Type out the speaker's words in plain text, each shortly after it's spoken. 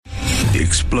The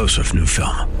explosive new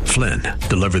film, Flynn,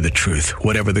 deliver the truth,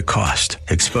 whatever the cost,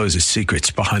 exposes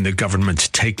secrets behind the government's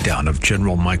takedown of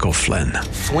General Michael Flynn.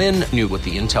 Flynn knew what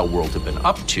the intel world had been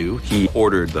up to. He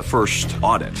ordered the first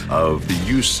audit of the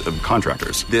use of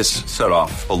contractors. This set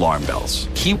off alarm bells.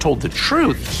 He told the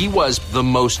truth. He was the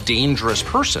most dangerous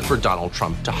person for Donald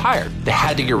Trump to hire. They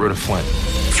had to get rid of Flynn.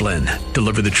 Flynn,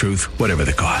 deliver the truth, whatever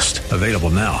the cost. Available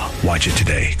now. Watch it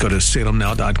today. Go to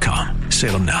salemnow.com.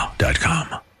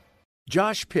 salemnow.com.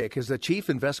 Josh Pick is the Chief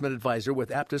Investment Advisor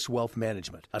with Aptus Wealth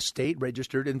Management, a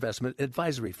state-registered investment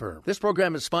advisory firm. This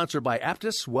program is sponsored by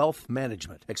Aptus Wealth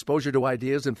Management. Exposure to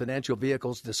ideas and financial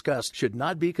vehicles discussed should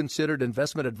not be considered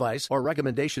investment advice or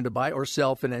recommendation to buy or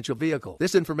sell financial vehicle.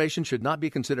 This information should not be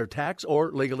considered tax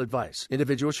or legal advice.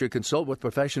 Individuals should consult with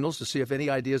professionals to see if any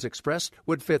ideas expressed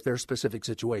would fit their specific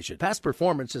situation. Past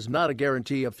performance is not a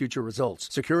guarantee of future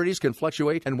results. Securities can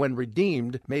fluctuate and when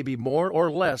redeemed may be more or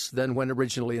less than when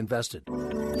originally invested.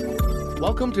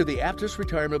 Welcome to the Aptus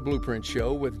Retirement Blueprint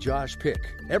Show with Josh Pick.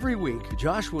 Every week,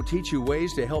 Josh will teach you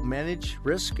ways to help manage,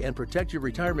 risk, and protect your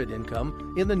retirement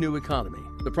income in the new economy.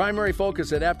 The primary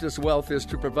focus at Aptus Wealth is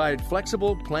to provide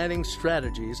flexible planning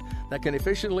strategies that can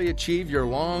efficiently achieve your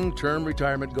long-term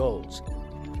retirement goals.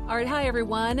 All right, hi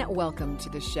everyone. Welcome to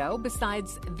the show.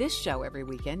 Besides this show every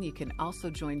weekend, you can also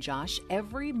join Josh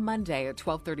every Monday at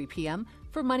 12:30 p.m.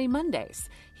 for Money Mondays.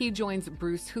 He joins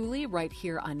Bruce Hooley right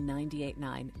here on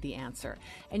 98.9 The Answer.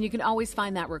 And you can always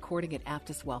find that recording at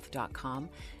aptuswealth.com.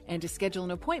 And to schedule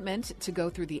an appointment to go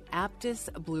through the Aptus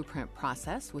Blueprint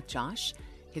process with Josh,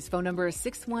 his phone number is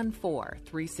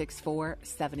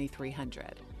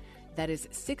 614-364-7300. That is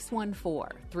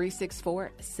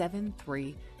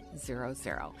 614-364-7300.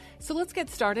 So let's get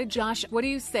started. Josh, what do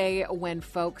you say when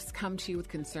folks come to you with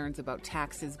concerns about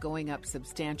taxes going up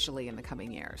substantially in the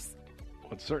coming years?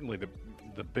 Well, it's certainly the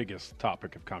biggest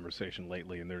topic of conversation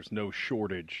lately, and there's no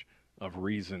shortage of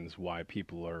reasons why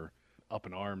people are up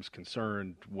in arms,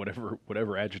 concerned,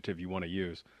 whatever adjective you want to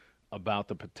use, about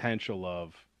the potential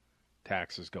of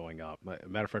taxes going up.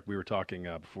 Matter of fact, we were talking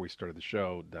before we started the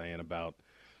show, Diane, about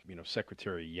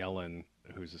Secretary Yellen,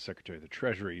 who's the Secretary of the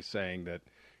Treasury, saying that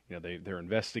they're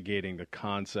investigating the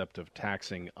concept of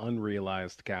taxing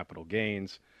unrealized capital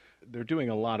gains. They're doing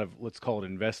a lot of, let's call it,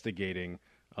 investigating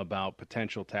about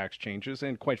potential tax changes.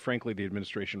 And quite frankly, the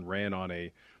administration ran on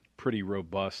a pretty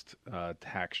robust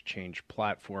tax change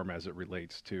platform as it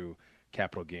relates to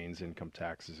capital gains, income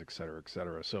taxes, et cetera, et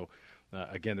cetera. So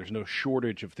again, there's no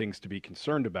shortage of things to be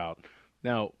concerned about.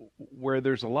 Now, where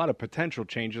there's a lot of potential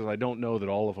changes, I don't know that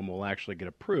all of them will actually get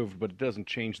approved, but it doesn't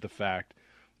change the fact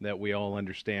that we all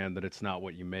understand that it's not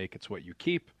what you make, it's what you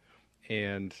keep.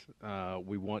 And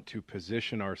we want to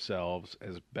position ourselves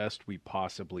as best we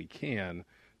possibly can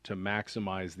to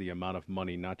maximize the amount of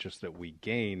money, not just that we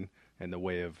gain in the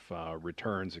way of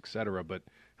returns, et cetera, but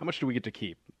how much do we get to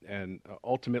keep? And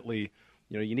ultimately,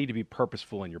 you need to be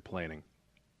purposeful in your planning.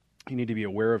 You need to be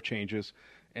aware of changes.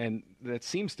 And that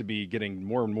seems to be getting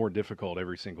more and more difficult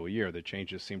every single year. The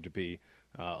changes seem to be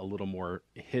a little more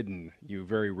hidden. You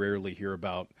very rarely hear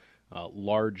about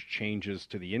large changes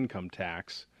to the income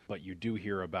tax, but you do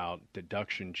hear about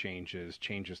deduction changes,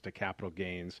 changes to capital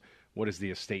gains, what is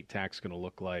the estate tax going to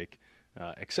look like,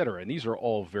 et cetera. And these are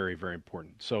all very, very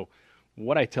important. So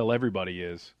what I tell everybody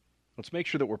is, let's make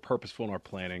sure that we're purposeful in our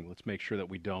planning. Let's make sure that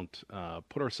we don't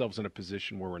put ourselves in a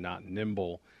position where we're not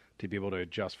nimble to be able to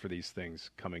adjust for these things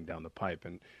coming down the pipe.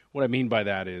 And what I mean by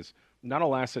that is not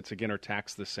all assets, again, are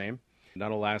taxed the same.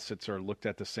 Not all assets are looked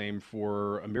at the same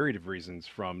for a myriad of reasons,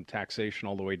 from taxation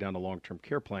all the way down to long-term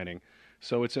care planning.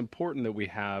 So it's important that we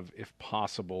have, if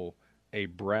possible, a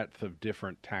breadth of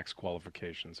different tax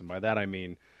qualifications. And by that I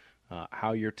mean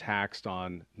how you're taxed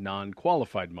on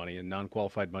non-qualified money. And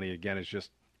non-qualified money, again, is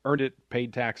just earned it,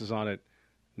 paid taxes on it.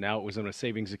 Now it was in a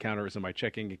savings account or it was in my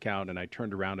checking account, and I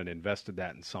turned around and invested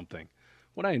that in something.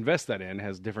 What I invest that in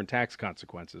has different tax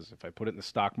consequences. If I put it in the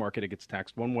stock market, it gets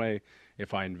taxed one way.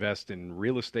 If I invest in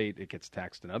real estate, it gets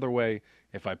taxed another way.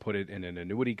 If I put it in an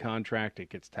annuity contract, it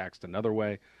gets taxed another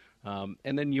way. And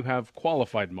then you have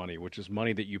qualified money, which is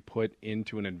money that you put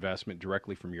into an investment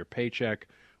directly from your paycheck,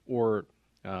 or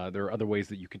there are other ways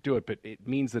that you could do it, but it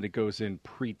means that it goes in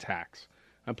pre-tax.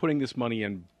 I'm putting this money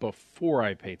in before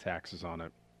I pay taxes on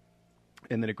it,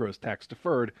 and then it grows tax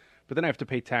deferred, but then I have to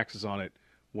pay taxes on it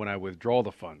when I withdraw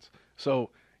the funds. So,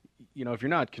 if you're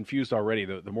not confused already,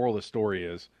 the moral of the story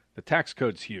is the tax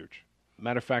code's huge.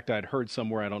 Matter of fact, I'd heard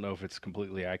somewhere, I don't know if it's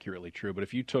completely accurately true, but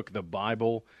if you took the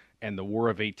Bible and the War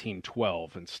of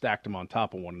 1812 and stacked them on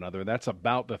top of one another, that's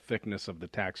about the thickness of the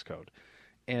tax code.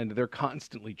 And they're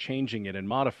constantly changing it and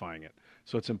modifying it.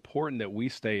 So it's important that we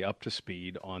stay up to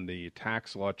speed on the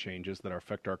tax law changes that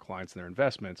affect our clients and their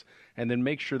investments, and then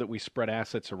make sure that we spread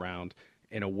assets around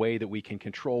in a way that we can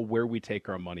control where we take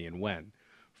our money and when.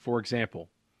 For example,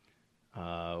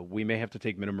 we may have to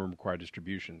take minimum required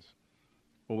distributions.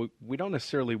 Well, we don't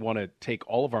necessarily want to take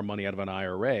all of our money out of an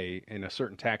IRA in a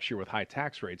certain tax year with high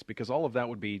tax rates, because all of that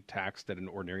would be taxed at an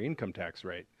ordinary income tax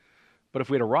rate. But if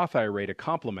we had a Roth IRA to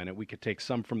complement it, we could take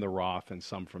some from the Roth and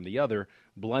some from the other,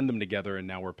 blend them together, and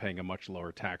now we're paying a much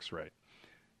lower tax rate.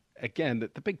 Again,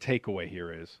 the big takeaway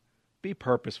here is be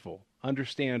purposeful.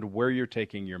 Understand where you're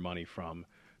taking your money from.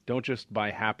 Don't just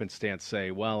by happenstance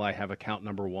say, well, I have account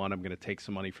number 1, I'm going to take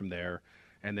some money from there,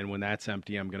 and then when that's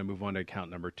empty, I'm going to move on to account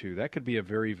number 2. That could be a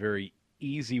very, very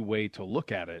easy way to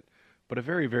look at it, but a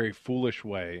very, very foolish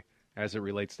way as it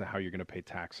relates to how you're going to pay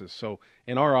taxes. So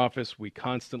in our office, we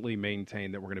constantly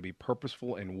maintain that we're going to be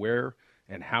purposeful in where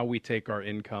and how we take our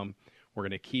income. We're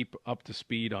going to keep up to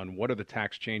speed on what are the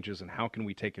tax changes and how can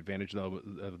we take advantage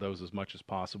of those as much as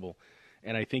possible.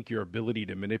 And I think your ability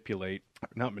to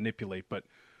not manipulate, but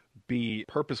be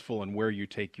purposeful in where you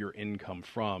take your income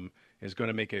from is going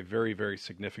to make a very, very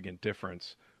significant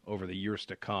difference over the years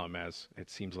to come, as it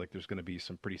seems like there's going to be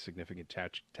some pretty significant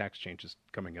tax changes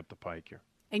coming up the pike here.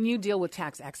 And you deal with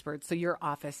tax experts, so your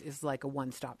office is like a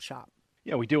one-stop shop.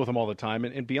 Yeah, we deal with them all the time.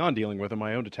 And beyond dealing with them,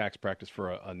 I owned a tax practice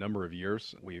for a number of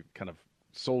years. We kind of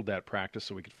sold that practice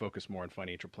so we could focus more on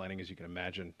financial planning. As you can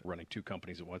imagine, running 2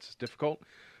 companies at once is difficult.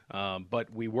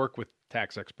 But we work with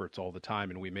tax experts all the time,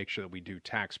 and we make sure that we do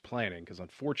tax planning, because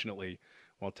unfortunately,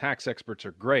 while tax experts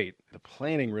are great, the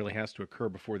planning really has to occur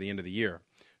before the end of the year.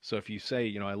 So if you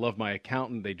say, I love my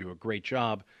accountant, they do a great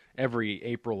job, every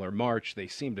April or March, they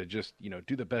seem to just,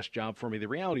 do the best job for me. The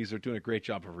reality is they're doing a great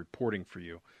job of reporting for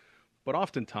you. But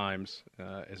oftentimes,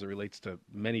 as it relates to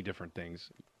many different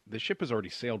things, the ship has already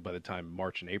sailed by the time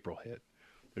March and April hit.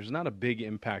 There's not a big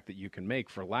impact that you can make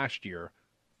for last year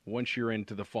once you're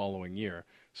into the following year.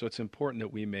 So it's important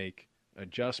that we make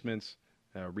adjustments,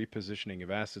 repositioning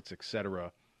of assets,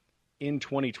 etc., in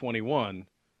 2021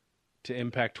 to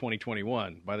impact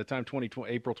 2021. By the time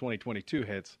April 2022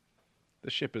 hits, the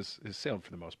ship is sailed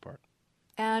for the most part.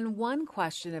 And one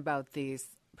question about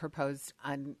these proposed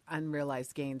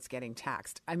unrealized gains getting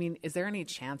taxed. I mean, is there any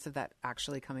chance of that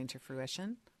actually coming to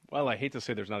fruition? Well, I hate to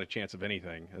say there's not a chance of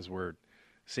anything, as we're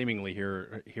seemingly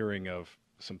hearing of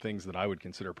some things that I would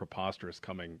consider preposterous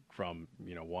coming from,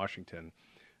 Washington,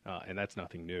 and that's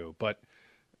nothing new. But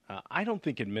I don't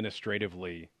think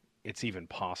administratively it's even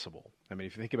possible. I mean,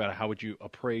 if you think about it, how would you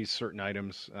appraise certain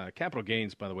items? Capital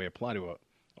gains, by the way, apply to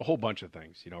a whole bunch of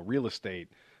things, real estate,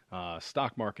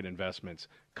 stock market investments,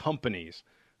 companies,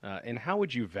 and how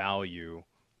would you value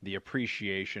the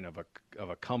appreciation of a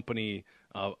company,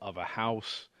 of a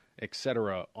house,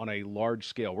 etc., on a large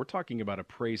scale? We're talking about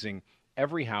appraising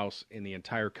every house in the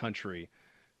entire country,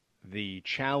 the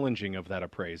challenging of that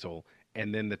appraisal,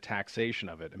 and then the taxation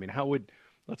of it. I mean,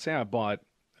 let's say I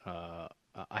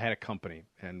had a company,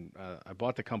 and I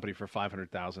bought the company for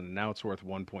 $500,000, and now it's worth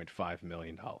 $1.5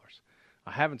 million.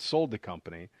 I haven't sold the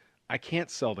company. I can't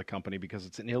sell the company because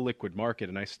it's an illiquid market,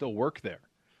 and I still work there.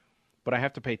 But I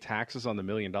have to pay taxes on the $1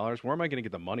 million. Where am I going to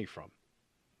get the money from?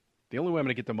 The only way I'm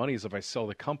going to get the money is if I sell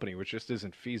the company, which just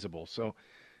isn't feasible. So,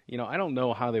 I don't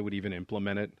know how they would even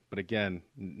implement it. But again,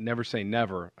 never say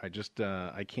never. I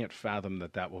can't fathom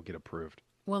that will get approved.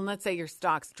 Well, and let's say your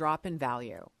stocks drop in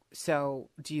value. So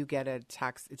do you get a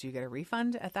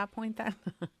refund at that point then?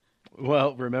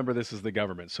 Well, remember, this is the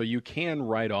government. So you can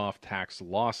write off tax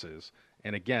losses.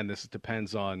 And again, this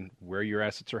depends on where your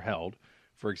assets are held.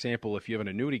 For example, if you have an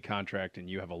annuity contract and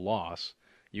you have a loss,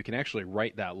 you can actually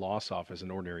write that loss off as an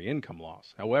ordinary income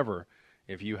loss. However,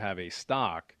 if you have a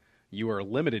stock, you are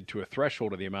limited to a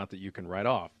threshold of the amount that you can write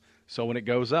off. So when it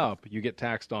goes up, you get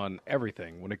taxed on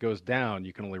everything. When it goes down,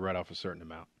 you can only write off a certain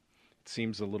amount. It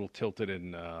seems a little tilted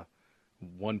in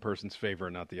one person's favor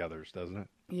and not the others, doesn't it?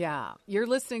 Yeah. You're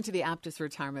listening to the Aptus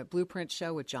Retirement Blueprint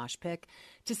Show with Josh Pick.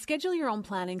 To schedule your own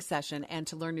planning session and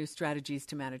to learn new strategies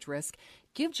to manage risk,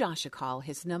 give Josh a call.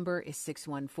 His number is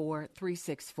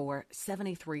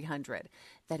 614-364-7300.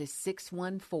 That is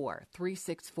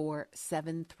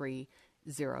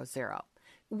 614-364-7300.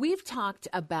 We've talked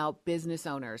about business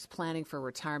owners planning for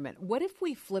retirement. What if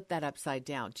we flip that upside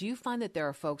down? Do you find that there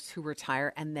are folks who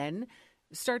retire and then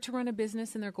start to run a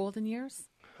business in their golden years?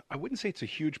 I wouldn't say it's a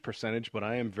huge percentage, but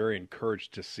I am very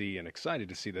encouraged to see and excited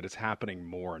to see that it's happening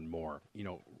more and more.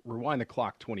 Rewind the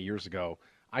clock 20 years ago,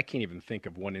 I can't even think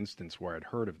of one instance where I'd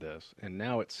heard of this, and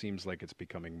now it seems like it's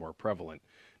becoming more prevalent.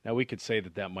 Now, we could say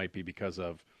that might be because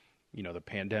of the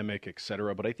pandemic, et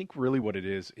cetera. But I think really what it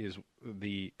is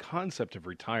the concept of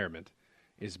retirement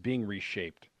is being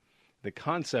reshaped. The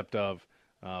concept of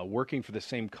working for the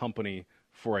same company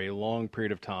for a long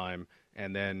period of time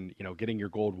and then, getting your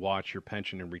gold watch, your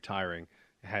pension, and retiring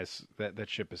that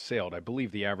ship has sailed. I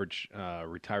believe the average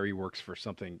retiree works for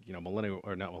something,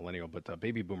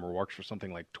 baby boomer works for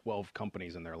something like 12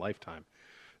 companies in their lifetime.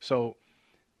 So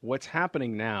what's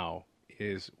happening now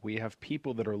is we have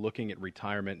people that are looking at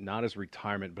retirement not as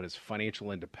retirement, but as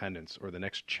financial independence or the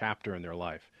next chapter in their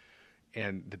life.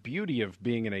 And the beauty of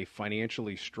being in a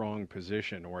financially strong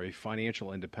position or a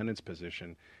financial independence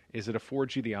position is it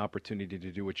affords you the opportunity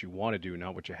to do what you want to do,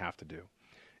 not what you have to do.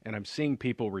 And I'm seeing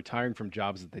people retiring from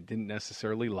jobs that they didn't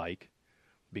necessarily like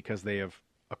because they have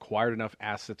acquired enough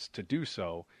assets to do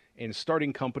so, and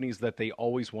starting companies that they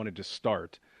always wanted to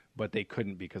start, but they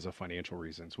couldn't because of financial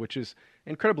reasons, which is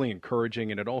incredibly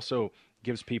encouraging. And it also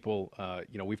gives people,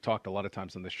 we've talked a lot of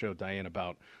times on this show, Diane,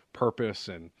 about purpose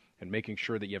and making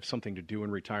sure that you have something to do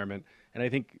in retirement. And I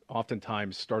think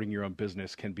oftentimes starting your own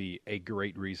business can be a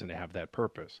great reason to have that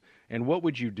purpose. And what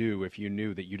would you do if you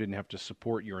knew that you didn't have to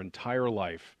support your entire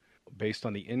life based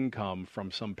on the income from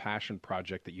some passion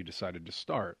project that you decided to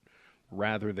start,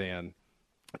 rather than,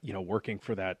 working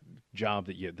for that job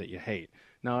that you hate?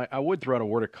 Now, I would throw out a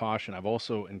word of caution. I've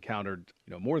also encountered,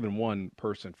 more than one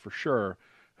person for sure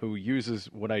who uses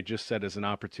what I just said as an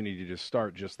opportunity to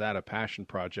start just that, a passion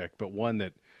project, but one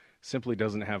that simply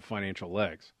doesn't have financial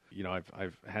legs.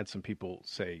 I've had some people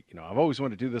say, I've always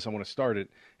wanted to do this, I want to start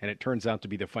it, and it turns out to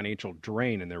be the financial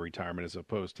drain in their retirement as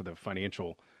opposed to the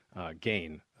financial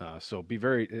gain. So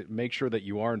make sure that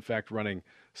you are in fact running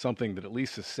something that at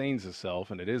least sustains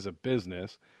itself, and it is a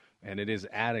business, and it is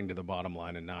adding to the bottom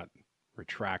line and not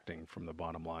retracting from the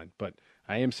bottom line. But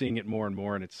I am seeing it more and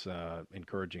more, and it's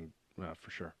encouraging for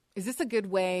sure. Is this a good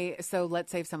way? So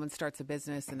let's say if someone starts a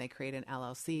business and they create an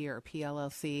LLC or a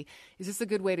PLLC, is this a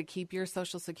good way to keep your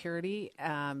Social Security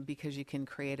because you can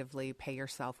creatively pay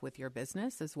yourself with your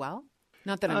business as well?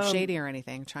 Not that I'm shady or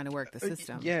anything, trying to work the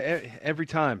system. Yeah, every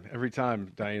time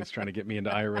Diane's trying to get me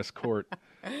into IRS court.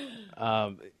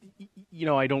 I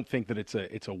don't think that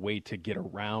it's a way to get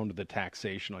around the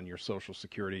taxation on your Social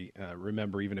Security.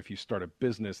 Remember, even if you start a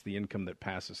business, the income that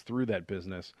passes through that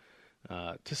business,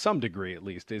 to some degree at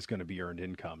least, is going to be earned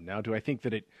income. Now, do I think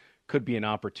that it could be an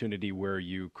opportunity where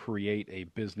you create a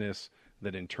business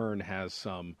that in turn has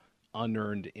some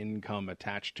unearned income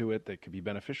attached to it that could be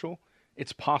beneficial?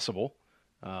 It's possible,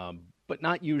 but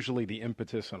not usually the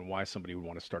impetus on why somebody would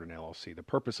want to start an LLC. The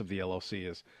purpose of the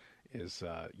LLC is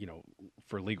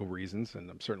for legal reasons, and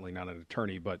I'm certainly not an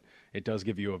attorney, but it does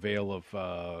give you a veil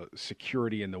of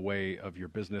security in the way of your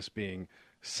business being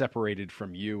separated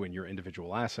from you and your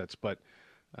individual assets. But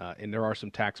and there are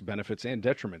some tax benefits and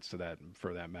detriments to that,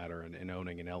 for that matter, in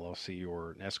owning an LLC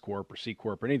or an S Corp or C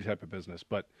Corp or any type of business.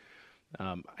 But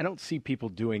I don't see people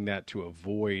doing that to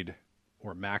avoid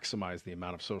or maximize the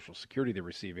amount of Social Security they're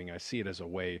receiving. I see it as a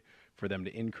way for them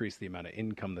to increase the amount of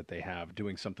income that they have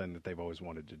doing something that they've always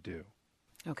wanted to do.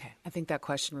 Okay. I think that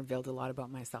question revealed a lot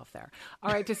about myself there.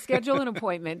 All right. To schedule an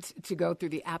appointment to go through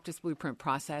the Aptus Blueprint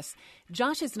process,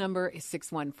 Josh's number is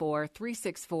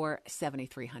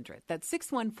 614-364-7300. That's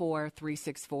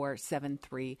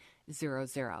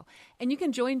 614-364-7300. And you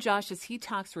can join Josh as he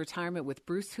talks retirement with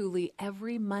Bruce Hooley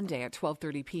every Monday at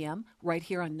 12:30 p.m. right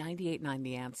here on 98.9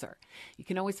 The Answer. You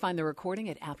can always find the recording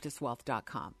at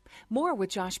aptuswealth.com. More with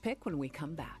Josh Pick when we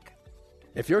come back.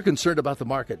 If you're concerned about the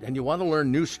market and you want to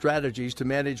learn new strategies to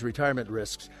manage retirement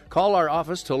risks, call our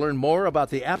office to learn more about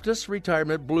the Aptus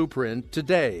Retirement Blueprint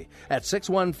today at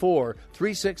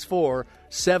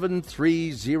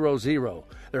 614-364-7300.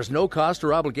 There's no cost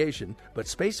or obligation, but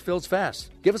space fills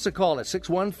fast. Give us a call at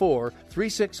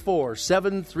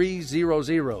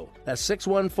 614-364-7300. That's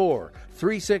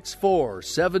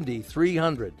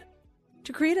 614-364-7300.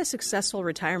 To create a successful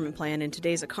retirement plan in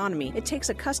today's economy, it takes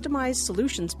a customized,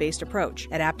 solutions-based approach.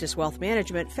 At Aptus Wealth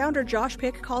Management, founder Josh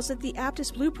Pick calls it the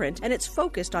Aptus Blueprint, and it's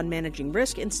focused on managing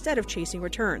risk instead of chasing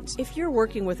returns. If you're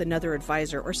working with another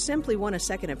advisor or simply want a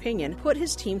second opinion, put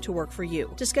his team to work for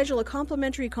you. To schedule a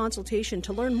complimentary consultation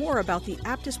to learn more about the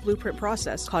Aptus Blueprint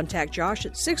process, contact Josh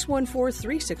at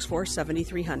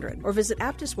 614-364-7300 or visit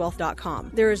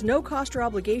aptuswealth.com. There is no cost or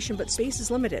obligation, but space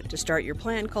is limited. To start your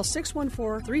plan, call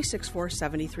 614-364-7300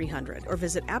 or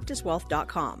visit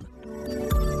aptuswealth.com.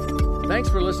 Thanks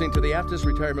for listening to the Aptus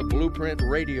Retirement Blueprint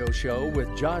radio show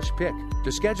with Josh Pick.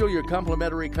 To schedule your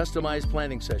complimentary customized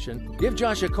planning session, give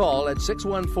Josh a call at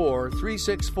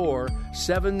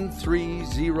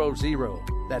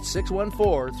 614-364-7300. That's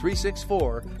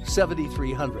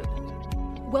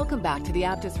 614-364-7300. Welcome back to the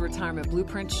Aptus Retirement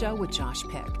Blueprint Show with Josh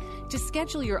Pick. To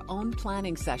schedule your own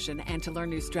planning session and to learn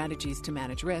new strategies to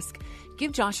manage risk,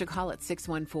 give Josh a call at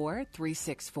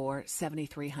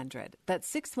 614-364-7300. That's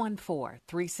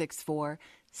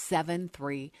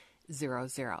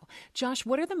 614-364-7300. Josh,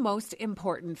 what are the most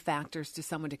important factors to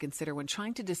someone to consider when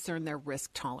trying to discern their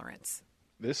risk tolerance?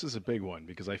 This is a big one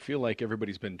because I feel like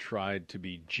everybody's been tried to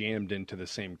be jammed into the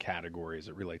same category as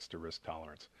it relates to risk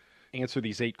tolerance. Answer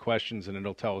these 8 questions and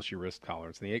it'll tell us your risk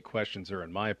tolerance. And the 8 questions are,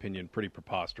 in my opinion, pretty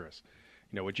preposterous.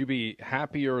 Would you be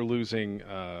happier losing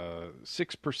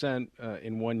 6%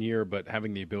 in 1 year but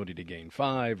having the ability to gain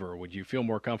 5? Or would you feel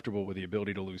more comfortable with the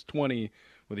ability to lose 20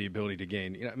 with the ability to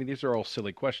gain? These are all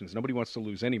silly questions. Nobody wants to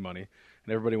lose any money,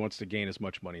 and everybody wants to gain as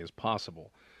much money as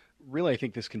possible. Really, I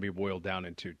think this can be boiled down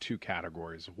into 2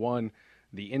 categories. One,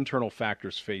 the internal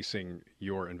factors facing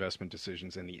your investment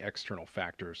decisions and the external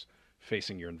factors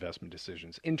facing your investment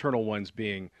decisions. Internal ones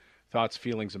being thoughts,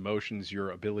 feelings, emotions,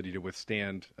 your ability to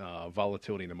withstand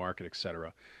volatility in the market,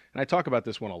 etc. And I talk about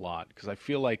this one a lot because I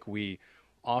feel like we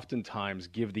oftentimes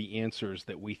give the answers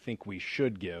that we think we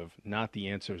should give, not the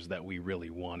answers that we really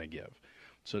want to give.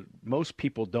 So most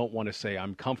people don't want to say,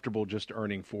 I'm comfortable just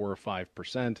earning 4 or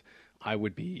 5%. I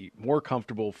would be more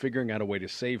comfortable figuring out a way to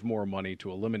save more money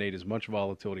to eliminate as much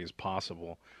volatility as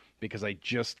possible because I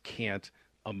just can't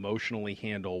emotionally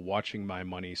handle watching my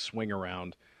money swing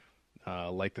around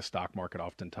like the stock market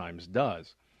oftentimes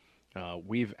does.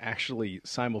 We've actually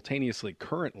simultaneously,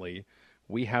 currently,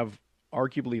 we have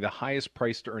arguably the highest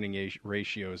price to earning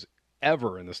ratios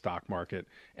ever in the stock market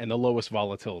and the lowest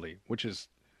volatility, which is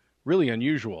really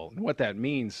unusual. And what that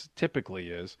means typically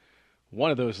is one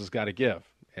of those has got to give.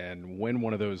 And when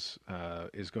one of those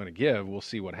is going to give, we'll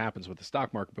see what happens with the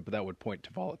stock market, but that would point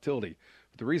to volatility.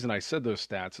 But the reason I said those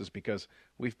stats is because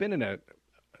we've been in a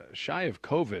shy of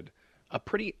COVID, a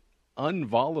pretty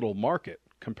unvolatile market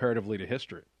comparatively to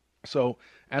history. So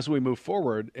as we move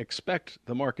forward, expect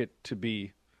the market to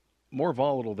be more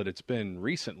volatile than it's been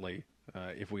recently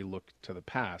if we look to the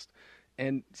past.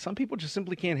 And some people just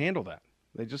simply can't handle that.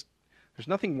 There's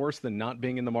nothing worse than not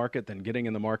being in the market than getting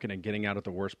in the market and getting out at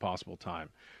the worst possible time.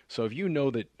 So if you know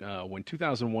that when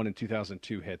 2001 and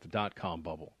 2002 hit the dot-com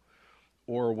bubble,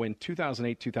 or when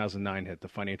 2008, 2009 hit the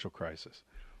financial crisis,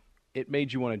 it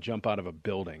made you want to jump out of a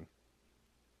building.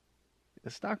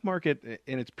 The stock market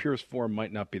in its purest form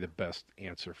might not be the best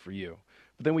answer for you.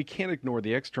 But then we can't ignore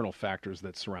the external factors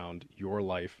that surround your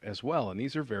life as well, and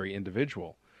these are very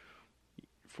individual.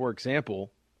 For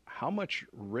example, how much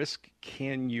risk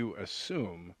can you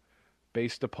assume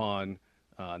based upon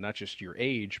not just your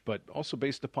age, but also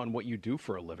based upon what you do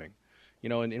for a living?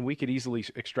 And we could easily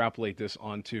extrapolate this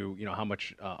onto, how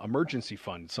much emergency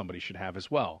fund somebody should have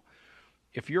as well.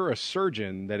 If you're a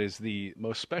surgeon that is the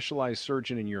most specialized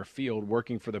surgeon in your field,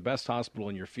 working for the best hospital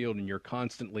in your field, and you're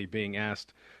constantly being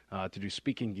asked to do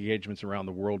speaking engagements around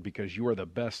the world because you are the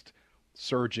best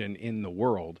surgeon in the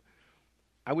world,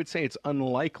 I would say it's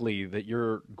unlikely that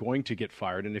you're going to get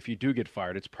fired. And if you do get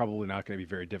fired, it's probably not going to be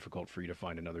very difficult for you to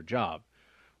find another job,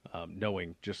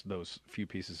 knowing just those few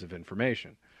pieces of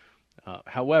information.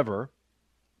 However,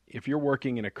 if you're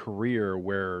working in a career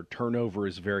where turnover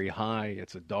is very high,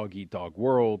 it's a dog-eat-dog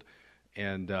world,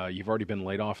 and you've already been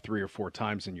laid off 3 or 4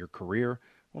 times in your career,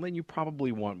 well, then you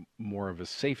probably want more of a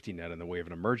safety net in the way of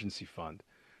an emergency fund.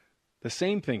 The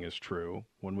same thing is true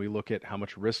when we look at how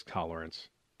much risk tolerance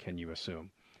can you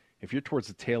assume. If you're towards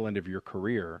the tail end of your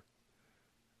career,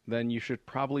 then you should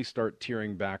probably start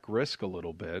tearing back risk a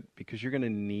little bit because you're going to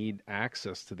need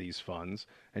access to these funds,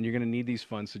 and you're going to need these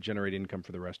funds to generate income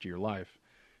for the rest of your life.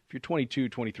 If you're 22,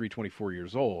 23, 24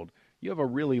 years old, you have a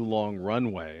really long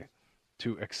runway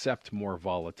to accept more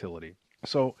volatility.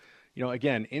 So,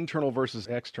 again, internal versus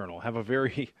external. Have a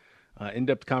very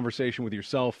in-depth conversation with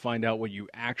yourself, find out what you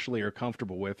actually are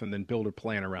comfortable with, and then build a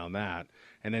plan around that.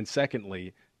 And then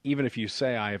secondly, even if you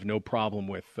say, I have no problem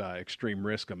with extreme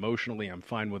risk emotionally, I'm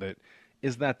fine with it,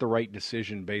 is that the right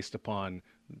decision based upon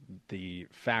the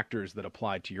factors that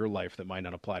apply to your life that might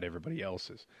not apply to everybody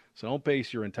else's? So don't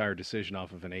base your entire decision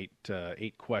off of an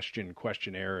 8-question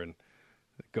questionnaire and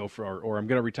go for, or I'm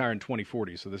going to retire in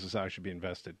 2040, so this is how I should be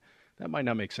invested. That might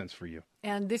not make sense for you.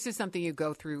 And this is something you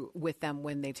go through with them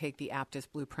when they take the Aptus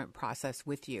Blueprint process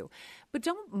with you. But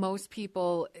don't most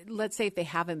people, let's say if they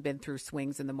haven't been through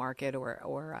swings in the market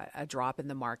or a drop in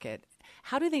the market,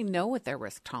 how do they know what their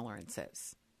risk tolerance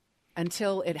is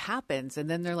until it happens?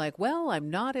 And then they're like, well, I'm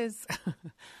not as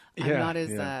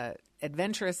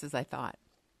adventurous as I thought.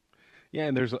 Yeah,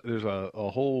 and there's a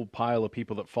whole pile of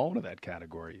people that fall into that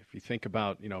category. If you think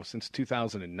about, since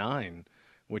 2009,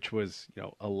 which was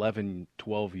 11,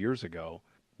 12 years ago,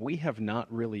 we have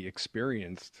not really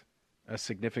experienced a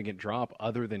significant drop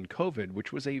other than COVID,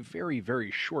 which was a very, very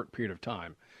short period of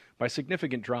time. By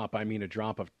significant drop, I mean a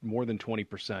drop of more than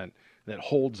 20% that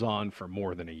holds on for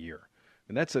more than a year.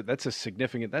 And that's a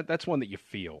significant, that's one that you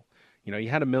feel. You know, you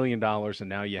had $1 million and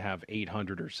now you have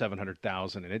 800 or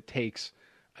 700,000, and it takes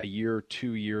a year,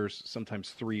 2 years, sometimes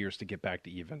 3 years to get back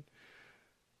to even.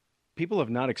 People have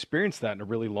not experienced that in a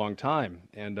really long time.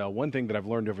 And one thing that I've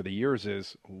learned over the years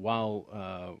is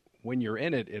while when you're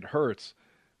in it, it hurts.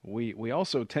 We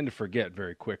also tend to forget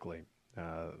very quickly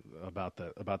about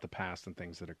the past and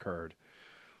things that occurred.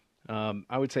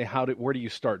 I would say, where do you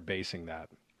start basing that?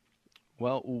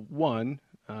 Well, one,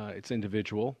 it's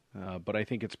individual, but I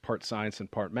think it's part science and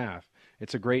part math.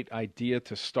 It's a great idea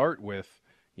to start with.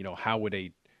 You know, how would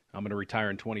I'm going to retire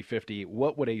in 2050.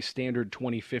 What would a standard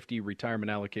 2050 retirement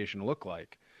allocation look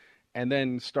like? And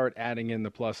then start adding in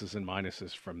the pluses and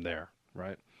minuses from there,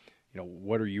 right? You know,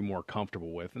 what are you more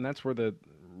comfortable with? And that's where the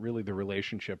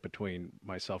relationship between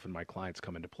myself and my clients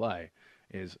come into play,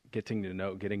 is getting to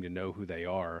know who they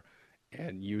are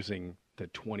and using the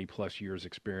 20 plus years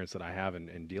experience that I have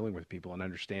in dealing with people and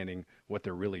understanding what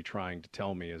they're really trying to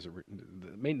tell me.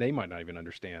 They might not even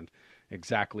understand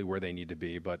exactly where they need to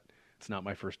be, but it's not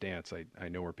my first dance. I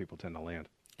know where people tend to land.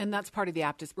 And that's part of the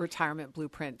Aptus Retirement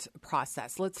Blueprint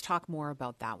process. Let's talk more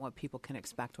about that, what people can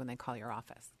expect when they call your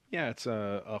office. Yeah, it's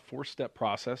a 4-step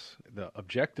process. The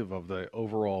objective of the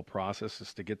overall process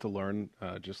is to get to learn,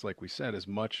 just like we said, as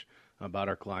much about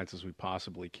our clients as we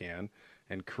possibly can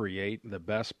and create the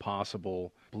best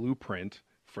possible blueprint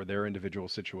for their individual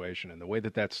situation. And the way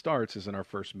that starts is in our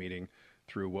first meeting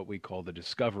through what we call the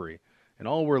discovery. And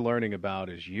all we're learning about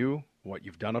is you, what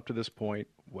you've done up to this point,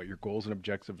 what your goals and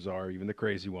objectives are, even the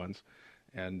crazy ones.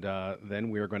 And then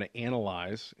we are going to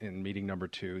analyze in meeting number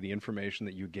 2 the information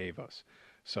that you gave us.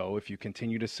 So if you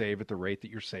continue to save at the rate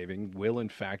that you're saving, will in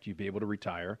fact you be able to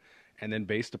retire? And then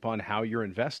based upon how you're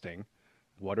investing,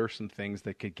 what are some things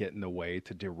that could get in the way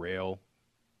to derail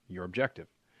your objective?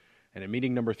 And in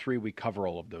meeting number 3, we cover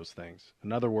all of those things.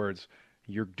 In other words,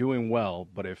 you're doing well,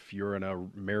 but if you're in a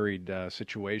married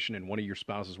situation and one of your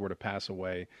spouses were to pass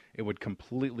away, it would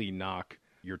completely knock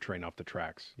your train off the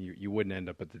tracks. You wouldn't end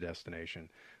up at the destination.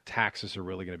 Taxes are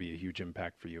really going to be a huge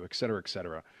impact for you, et cetera, et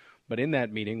cetera. But in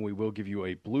that meeting, we will give you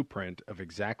a blueprint of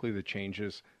exactly the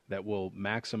changes that will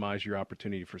maximize your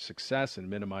opportunity for success and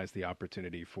minimize the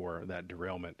opportunity for that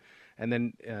derailment. And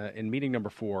then in meeting number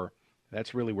 4,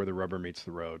 that's really where the rubber meets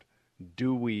the road.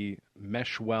 Do we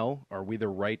mesh well? Are we the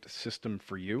right system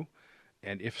for you?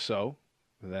 And if so,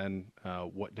 then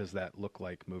what does that look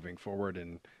like moving forward?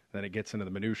 And then it gets into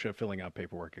the minutia, filling out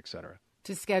paperwork, et cetera.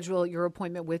 To schedule your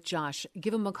appointment with Josh,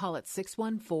 give him a call at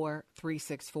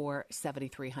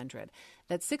 614-364-7300.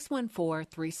 That's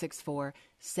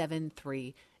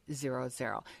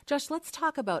 614-364-7300. Josh, let's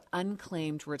talk about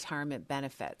unclaimed retirement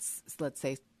benefits. Let's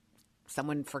say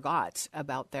someone forgot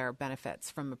about their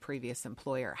benefits from a previous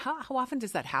employer. How often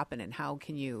does that happen, and how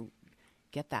can you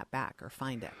get that back or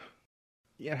find it?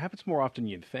 Yeah, it happens more often than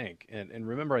you'd think. And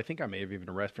remember, I think I may have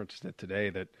even referenced it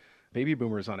today, that baby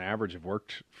boomers on average have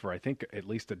worked for, I think, at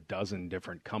least a dozen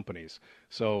different companies.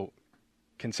 So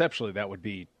conceptually, that would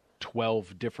be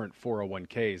 12 different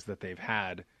 401ks that they've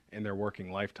had in their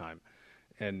working lifetime.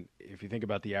 And if you think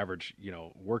about the average,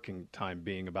 working time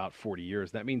being about 40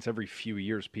 years, that means every few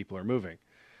years people are moving.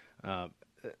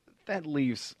 That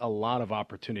leaves a lot of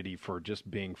opportunity for just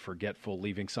being forgetful,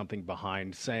 leaving something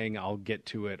behind, saying, I'll get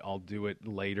to it, I'll do it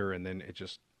later, and then it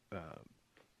just,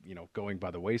 going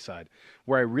by the wayside.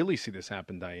 Where I really see this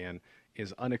happen, Diane,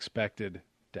 is unexpected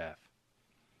death.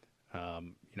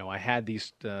 I had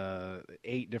these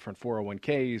 8 different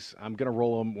 401ks. I'm going to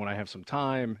roll them when I have some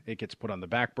time. It gets put on the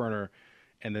back burner,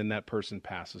 and then that person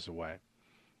passes away.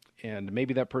 And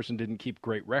maybe that person didn't keep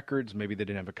great records. Maybe they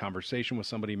didn't have a conversation with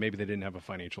somebody. Maybe they didn't have a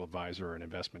financial advisor or an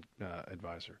investment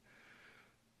advisor.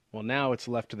 Well, now it's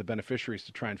left to the beneficiaries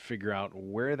to try and figure out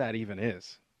where that even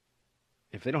is.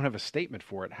 If they don't have a statement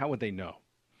for it, how would they know?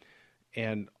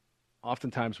 And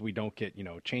oftentimes we don't get,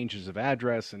 changes of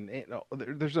address. And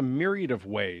there's a myriad of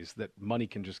ways that money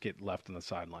can just get left on the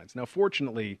sidelines. Now,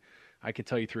 fortunately, I can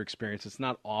tell you through experience, it's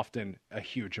not often a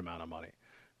huge amount of money.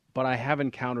 But I have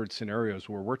encountered scenarios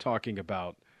where we're talking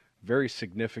about very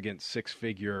significant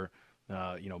 6-figure,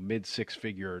 mid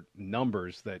 6-figure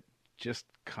numbers that just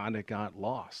kind of got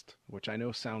lost, which I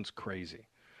know sounds crazy.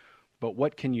 But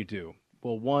what can you do?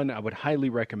 Well, one, I would highly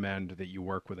recommend that you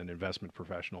work with an investment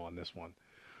professional on this one.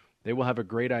 They will have a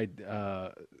great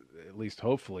idea, at least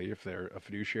hopefully, if they're a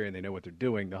fiduciary and they know what they're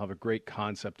doing, they'll have a great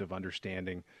concept of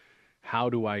understanding how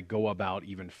do I go about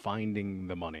even finding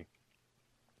the money.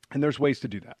 And there's ways to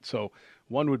do that. So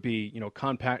one would be,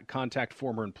 contact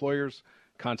former employers,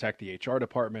 contact the HR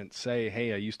department, say,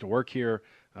 hey, I used to work here,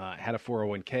 had a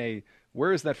 401k.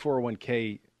 Where is that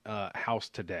 401k house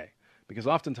today? Because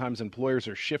oftentimes employers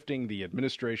are shifting the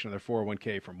administration of their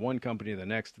 401k from one company to the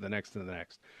next, to the next, to the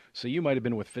next. So you might have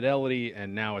been with Fidelity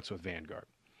and now it's with Vanguard.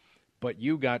 But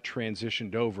you got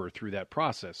transitioned over through that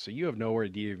process. So you have no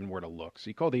idea even where to look. So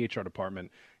you call the HR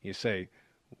department, you say,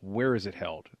 where is it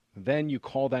held? Then you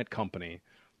call that company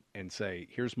and say,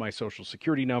 here's my social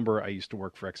security number. I used to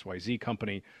work for XYZ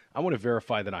company. I want to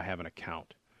verify that I have an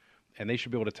account. And they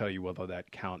should be able to tell you whether that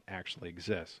account actually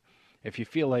exists. If you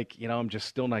feel like, I'm just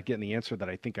still not getting the answer that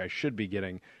I think I should be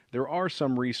getting, there are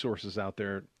some resources out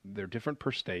there. They're different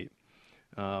per state,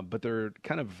 but they're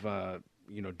kind of,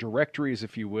 directories,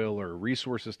 if you will, or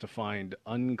resources to find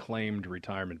unclaimed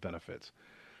retirement benefits.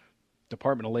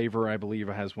 Department of Labor, I believe,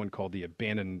 has one called the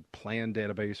Abandoned Plan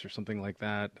Database or something like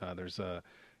that. There's the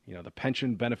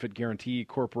Pension Benefit Guarantee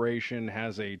Corporation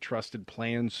has a trusted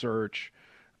plan search.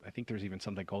 I think there's even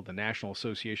something called the National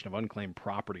Association of Unclaimed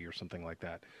Property or something like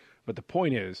that. But the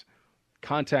point is,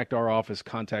 contact our office,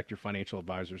 contact your financial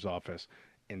advisor's office,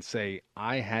 and say,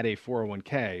 I had a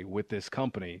 401k with this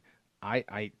company.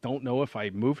 I don't know if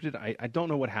I moved it. I don't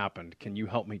know what happened. Can you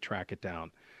help me track it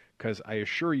down? Because I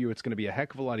assure you it's going to be a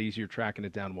heck of a lot easier tracking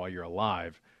it down while you're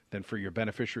alive than for your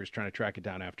beneficiaries trying to track it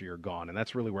down after you're gone. And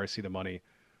that's really where I see the money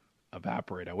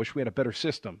evaporate. I wish we had a better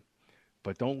system,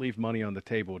 but don't leave money on the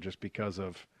table just because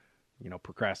of,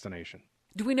 procrastination.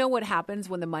 Do we know what happens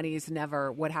when the money is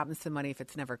what happens to the money if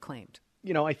it's never claimed?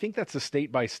 I think that's a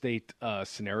state-by-state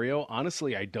scenario.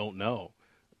 Honestly, I don't know.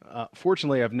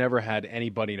 Fortunately, I've never had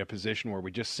anybody in a position where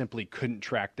we just simply couldn't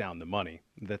track down the money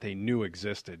that they knew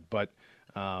existed. But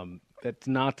that's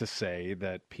not to say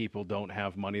that people don't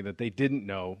have money that they didn't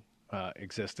know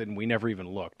existed, and we never even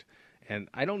looked. And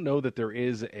I don't know that there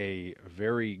is a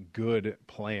very good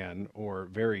plan or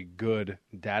very good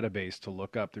database to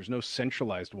look up. There's no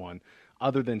centralized one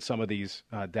other than some of these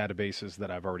databases that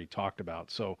I've already talked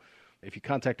about. So if you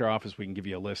contact our office, we can give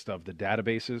you a list of the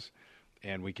databases,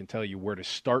 and we can tell you where to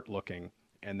start looking.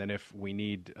 And then if we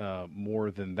need more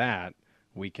than that,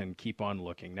 we can keep on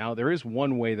looking. Now, there is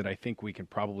one way that I think we can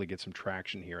probably get some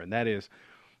traction here, and that is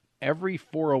every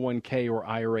 401k or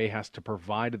IRA has to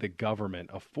provide the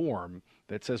government a form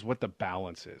that says what the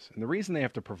balance is. And the reason they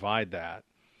have to provide that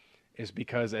is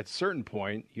because at a certain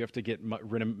point, you have to get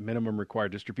minimum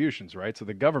required distributions, right? So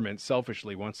the government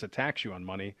selfishly wants to tax you on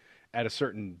money at a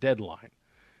certain deadline.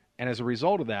 And as a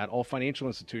result of that, all financial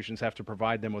institutions have to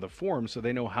provide them with a form so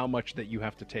they know how much that you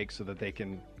have to take so that they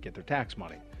can get their tax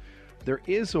money. There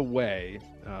is a way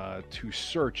to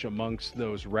search amongst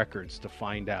those records to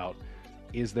find out,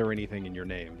 is there anything in your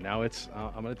name? Now, it's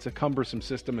a cumbersome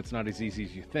system. It's not as easy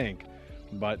as you think,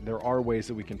 but there are ways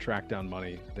that we can track down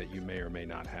money that you may or may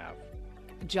not have.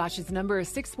 Josh's number is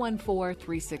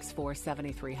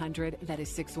 614-364-7300. That is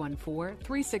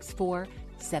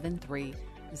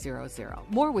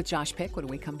 614-364-7300. More with Josh Pick when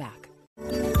we come back.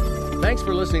 Thanks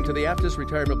for listening to the Aptus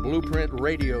Retirement Blueprint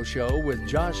radio show with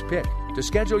Josh Pick. To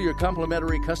schedule your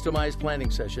complimentary customized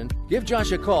planning session, give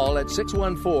Josh a call at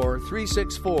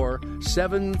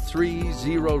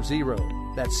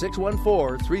 614-364-7300. That's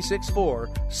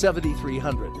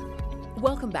 614-364-7300.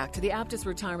 Welcome back to the Aptus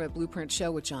Retirement Blueprint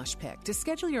show with Josh Pick. To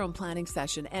schedule your own planning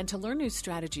session and to learn new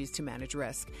strategies to manage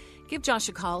risk, give Josh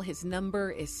a call. His number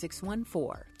is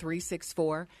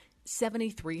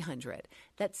 614-364-7300.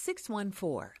 That's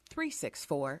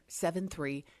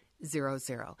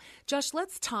 614-364-7300. Josh,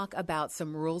 let's talk about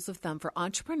some rules of thumb for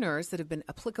entrepreneurs that have been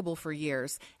applicable for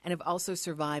years and have also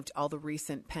survived all the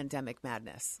recent pandemic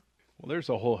madness. Well, there's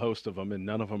a whole host of them, and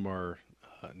none of them are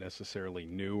necessarily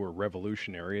new or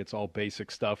revolutionary. It's all basic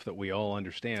stuff that we all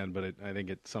understand, but I think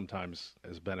it sometimes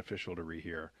is beneficial to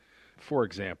rehear. For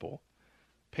example,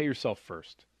 pay yourself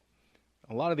first.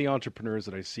 A lot of the entrepreneurs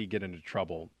that I see get into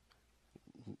trouble,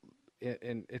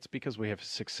 and it's because we have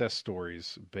success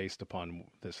stories based upon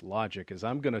this logic, is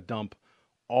I'm going to dump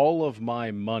all of my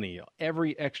money,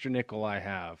 every extra nickel I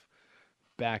have,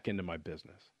 back into my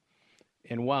business.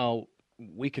 And while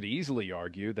we could easily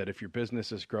argue that if your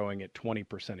business is growing at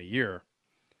 20% a year,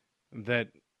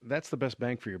 that's the best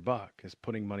bang for your buck, is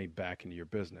putting money back into your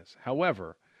business.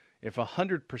 However, if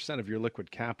 100% of your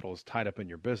liquid capital is tied up in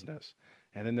your business,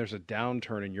 and then there's a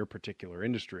downturn in your particular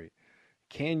industry,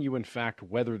 can you in fact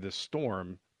weather this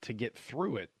storm to get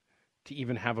through it, to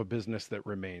even have a business that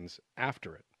remains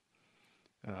after it?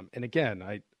 And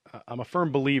again, I'm a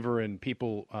firm believer in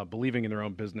people believing in their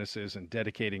own businesses and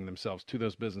dedicating themselves to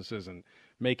those businesses and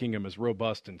making them as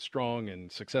robust and strong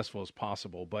and successful as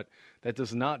possible. But that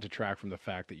does not detract from the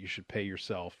fact that you should pay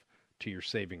yourself to your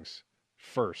savings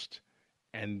first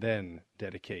and then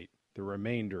dedicate the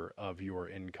remainder of your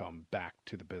income back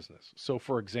to the business. So,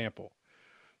 for example,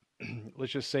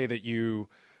 let's just say that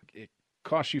it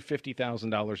costs you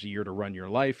 $50,000 a year to run your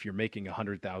life. You're making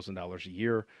 $100,000 a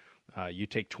year. You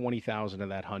take $20,000 of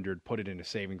that 100, put it in a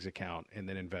savings account, and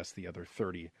then invest the other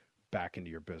 30 back into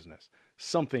your business.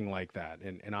 Something like that.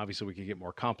 And obviously we could get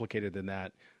more complicated than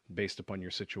that based upon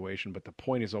your situation, but the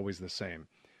point is always the same.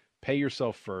 Pay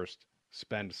yourself first,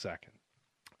 spend second.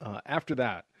 After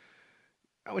that,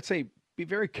 I would say be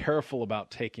very careful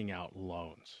about taking out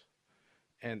loans.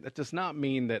 And that does not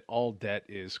mean that all debt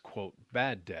is, quote,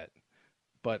 bad debt.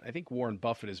 But I think Warren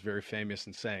Buffett is very famous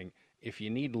in saying, if you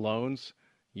need loans,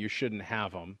 you shouldn't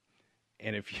have them.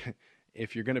 And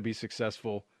if you're going to be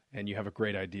successful and you have a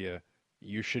great idea,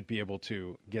 you should be able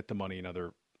to get the money in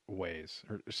other ways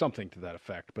or something to that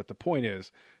effect. But the point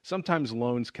is, sometimes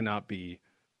loans cannot be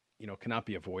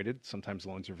avoided. Sometimes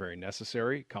loans are very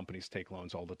necessary. Companies take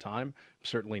loans all the time. I'm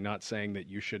certainly not saying that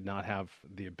you should not have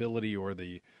the ability or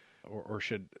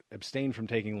should abstain from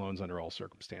taking loans under all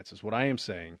circumstances. What I am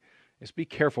saying is be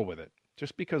careful with it.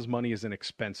 Just because money is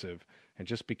inexpensive and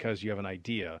just because you have an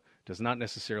idea does not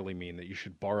necessarily mean that you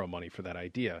should borrow money for that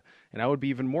idea. And I would be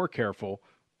even more careful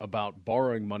about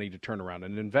borrowing money to turn around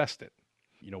and invest it.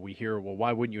 We hear, well,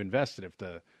 why wouldn't you invest it?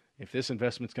 If this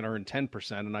investment's going to earn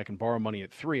 10% and I can borrow money at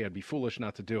 3%, I'd be foolish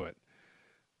not to do it.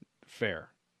 Fair.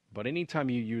 But anytime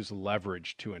you use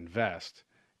leverage to invest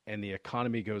and the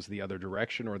economy goes the other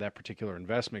direction or that particular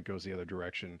investment goes the other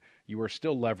direction, you are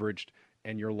still leveraged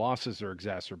and your losses are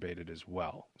exacerbated as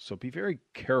well. So be very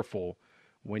careful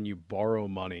when you borrow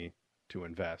money to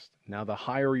invest. Now, the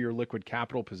higher your liquid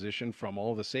capital position from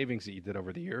all the savings that you did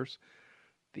over the years,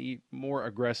 the more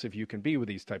aggressive you can be with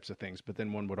these types of things. But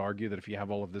then one would argue that if you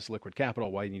have all of this liquid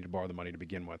capital, why do you need to borrow the money to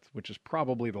begin with? Which is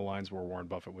probably the lines where Warren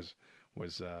Buffett was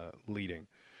leading.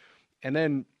 And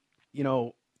then,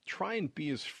 try and be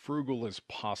as frugal as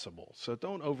possible. So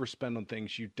don't overspend on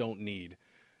things you don't need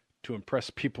to impress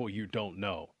people you don't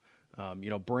know.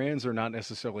 Brands are not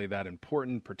necessarily that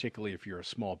important, particularly if you're a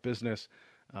small business.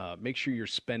 Make sure you're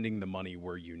spending the money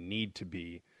where you need to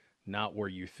be, not where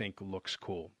you think looks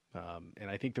cool. And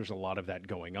I think there's a lot of that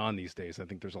going on these days. I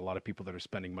think there's a lot of people that are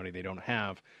spending money they don't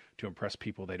have to impress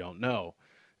people they don't know.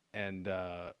 And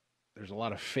there's a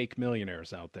lot of fake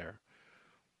millionaires out there.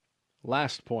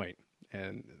 Last point,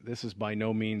 and this is by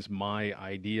no means my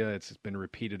idea. It's been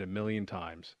repeated a million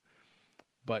times.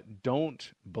 But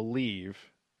don't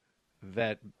believe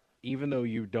that even though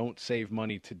you don't save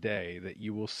money today, that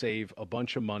you will save a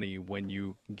bunch of money when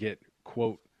you get,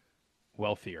 quote,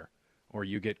 wealthier, or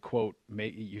you get, quote,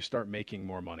 you start making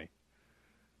more money.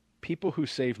 People who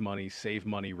save money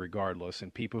regardless,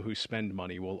 and people who spend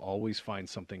money will always find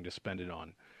something to spend it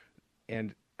on.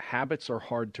 And habits are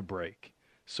hard to break.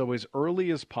 So as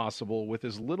early as possible, with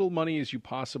as little money as you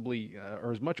possibly,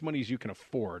 or as much money as you can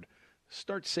afford,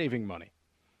 start saving money.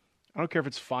 I don't care if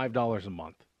it's $5 a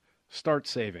month. Start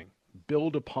saving.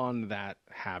 Build upon that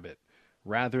habit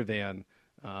rather than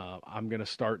I'm going to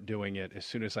start doing it as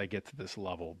soon as I get to this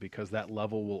level, because that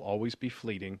level will always be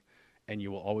fleeting and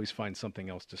you will always find something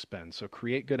else to spend. So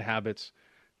create good habits,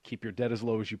 keep your debt as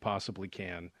low as you possibly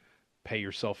can, pay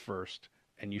yourself first,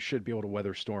 and you should be able to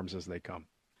weather storms as they come.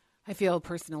 I feel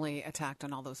personally attacked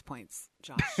on all those points,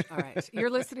 Josh. All right.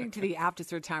 You're listening to the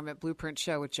Aptus Retirement Blueprint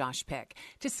Show with Josh Pick.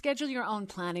 To schedule your own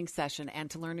planning session and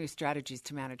to learn new strategies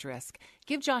to manage risk,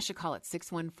 give Josh a call at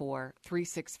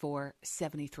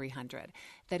 614-364-7300.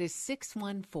 That is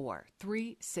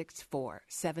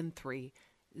 614-364-7300.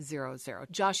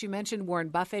 Josh, you mentioned Warren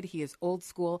Buffett. He is old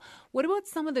school. What about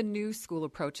some of the new school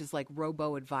approaches like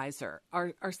robo-advisor?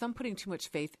 Are some putting too much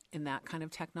faith in that kind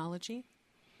of technology?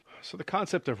 So the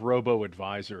concept of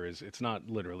robo-advisor is it's not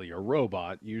literally a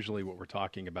robot. Usually what we're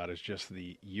talking about is just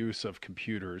the use of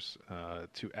computers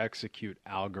to execute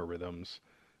algorithms,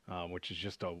 which is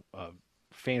just a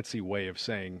fancy way of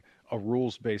saying a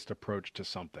rules-based approach to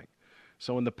something.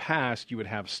 So in the past, you would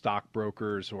have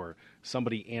stockbrokers or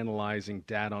somebody analyzing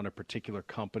data on a particular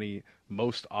company,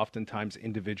 most oftentimes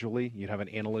individually. You'd have an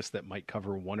analyst that might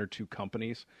cover one or two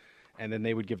companies, and then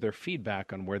they would give their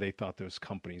feedback on where they thought those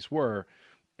companies were.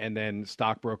 And then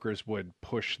stockbrokers would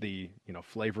push the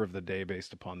flavor of the day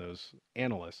based upon those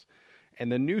analysts.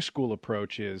 And the new school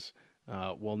approach is,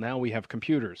 well, now we have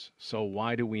computers. So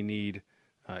why do we need,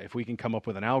 if we can come up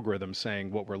with an algorithm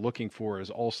saying what we're looking for is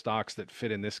all stocks that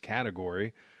fit in this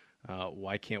category,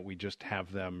 Why can't we just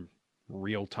have them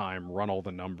real time run all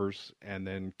the numbers and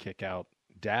then kick out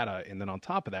data? And then on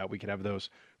top of that, we could have those,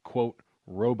 quote,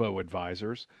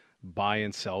 robo-advisors buy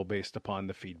and sell based upon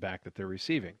the feedback that they're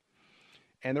receiving.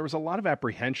 And there was a lot of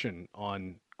apprehension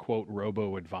on, quote,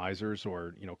 robo-advisors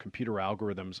or, computer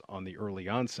algorithms on the early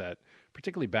onset,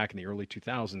 particularly back in the early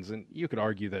 2000s. And you could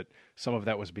argue that some of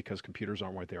that was because computers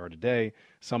aren't what they are today.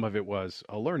 Some of it was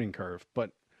a learning curve.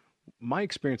 But my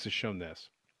experience has shown this.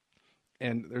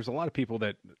 And there's a lot of people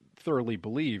that thoroughly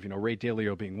believe, Ray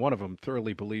Dalio being one of them,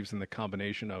 thoroughly believes in the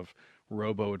combination of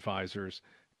robo-advisors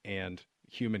and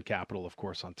human capital, of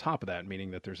course, on top of that,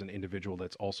 meaning that there's an individual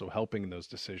that's also helping in those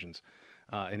decisions.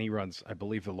 And he runs, I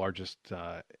believe, the largest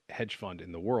hedge fund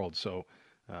in the world, so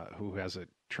who has a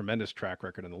tremendous track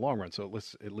record in the long run. So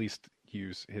let's at least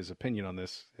use his opinion on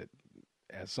this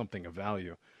as something of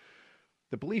value.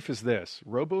 The belief is this: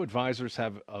 robo-advisors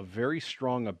have a very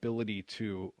strong ability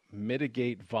to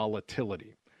mitigate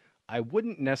volatility. I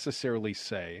wouldn't necessarily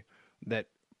say that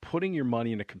putting your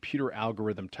money in a computer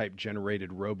algorithm type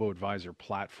generated robo-advisor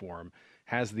platform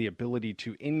has the ability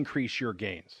to increase your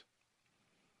gains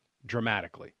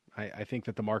dramatically. I think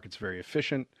that the market's very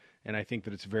efficient, and I think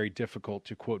that it's very difficult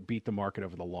to, quote, beat the market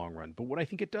over the long run. But what I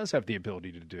think it does have the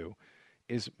ability to do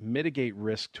is mitigate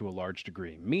risk to a large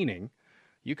degree, meaning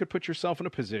you could put yourself in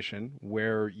a position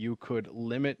where you could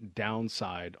limit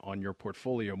downside on your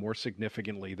portfolio more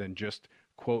significantly than just,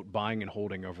 quote, buying and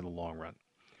holding over the long run.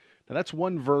 Now, that's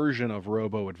one version of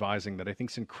robo-advising that I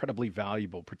think is incredibly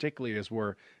valuable, particularly as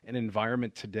we're in an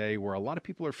environment today where a lot of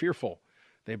people are fearful.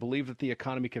 They believe that the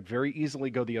economy could very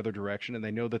easily go the other direction, and they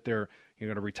know that they're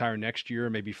going to retire next year,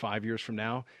 maybe 5 years from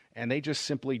now, and they just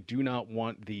simply do not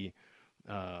want the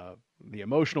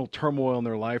emotional turmoil in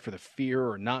their life or the fear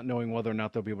or not knowing whether or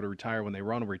not they'll be able to retire when they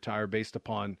want to retire based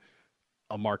upon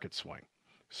a market swing.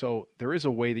 So there is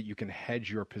a way that you can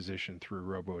hedge your position through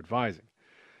robo-advising.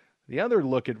 The other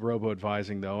look at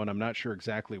robo-advising, though, and I'm not sure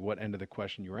exactly what end of the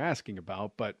question you were asking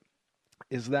about, but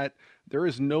is that there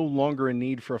is no longer a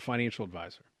need for a financial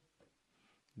advisor.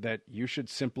 That you should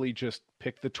simply just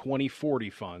pick the 2040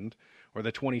 fund or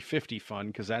the 2050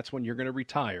 fund because that's when you're going to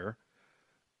retire,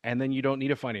 and then you don't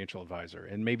need a financial advisor.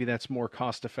 And maybe that's a more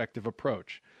cost-effective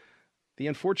approach. The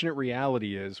unfortunate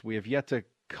reality is we have yet to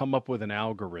come up with an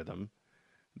algorithm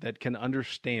that can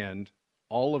understand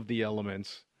all of the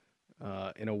elements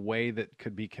in a way that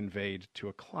could be conveyed to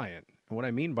a client. And what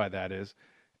I mean by that is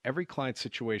every client's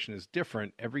situation is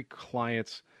different. Every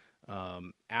client's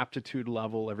aptitude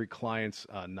level, every client's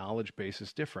knowledge base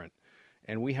is different.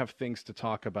 And we have things to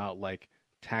talk about like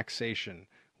taxation.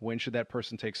 When should that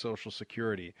person take Social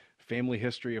Security? Family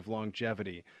history of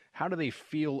longevity. How do they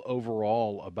feel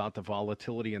overall about the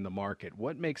volatility in the market?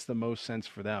 What makes the most sense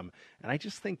for them? And I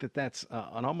just think that that's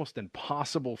an almost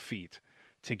impossible feat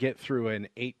to get through an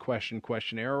 8-question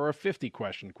questionnaire or a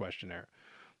 50-question questionnaire.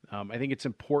 I think it's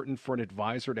important for an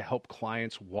advisor to help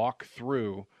clients walk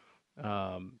through,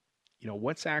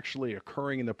 what's actually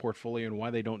occurring in the portfolio and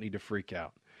why they don't need to freak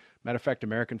out. Matter of fact,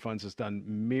 American Funds has done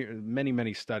many,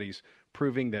 many studies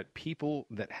proving that people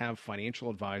that have financial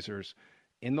advisors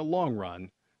in the long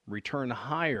run return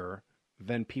higher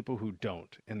than people who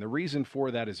don't. And the reason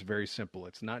for that is very simple.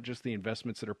 It's not just the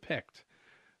investments that are picked,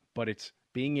 but it's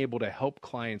being able to help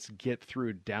clients get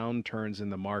through downturns in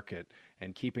the market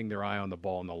and keeping their eye on the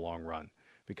ball in the long run.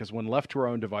 Because when left to our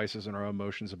own devices and our own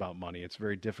emotions about money, it's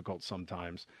very difficult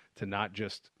sometimes to not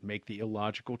just make the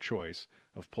illogical choice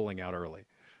of pulling out early.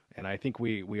 And I think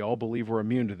we all believe we're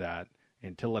immune to that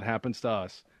until it happens to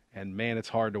us. And man, it's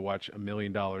hard to watch $1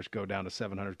 million go down to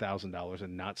 $700,000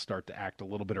 and not start to act a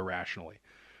little bit irrationally.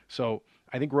 So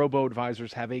I think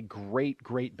robo-advisors have a great,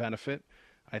 great benefit.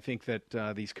 I think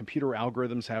that these computer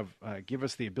algorithms give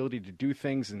us the ability to do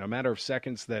things in a matter of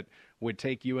seconds that would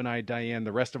take you and I, Diane,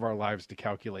 the rest of our lives to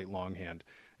calculate longhand.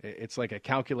 It's like a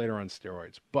calculator on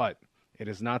steroids, but it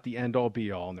is not the end-all,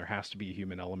 be-all, and there has to be a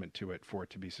human element to it for it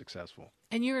to be successful.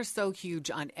 And you're so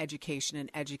huge on education and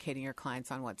educating your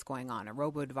clients on what's going on. A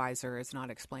robo-advisor is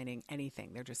not explaining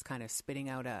anything. They're just kind of spitting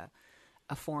out a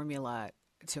formula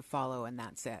to follow, and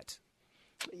that's it.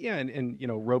 Yeah, and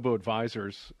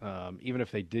robo-advisors, even if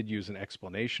they did use an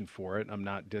explanation for it, I'm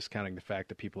not discounting the fact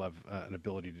that people have an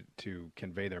ability to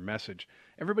convey their message.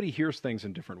 Everybody hears things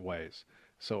in different ways.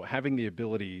 So having the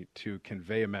ability to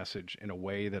convey a message in a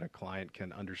way that a client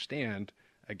can understand,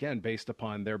 again, based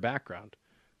upon their background.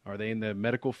 Are they in the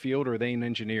medical field or are they an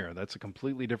engineer? That's a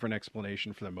completely different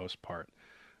explanation for the most part.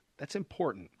 That's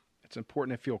important. It's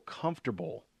important to feel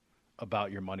comfortable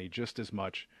about your money just as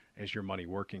much as your money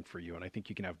working for you. And I think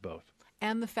you can have both.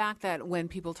 And the fact that when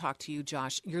people talk to you,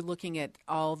 Josh, you're looking at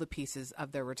all the pieces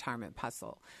of their retirement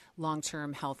puzzle.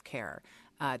 Long-term health care,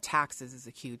 taxes is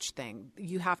a huge thing.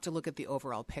 You have to look at the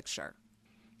overall picture.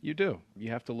 You do.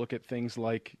 You have to look at things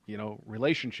like,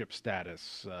 relationship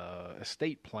status,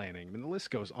 estate planning. I mean, the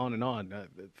list goes on and on.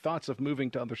 Thoughts of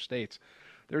moving to other states.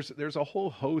 There's a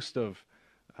whole host of,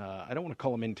 I don't want to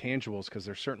call them intangibles because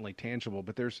they're certainly tangible,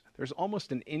 but there's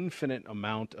almost an infinite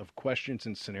amount of questions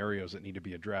and scenarios that need to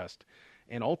be addressed.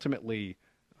 And ultimately,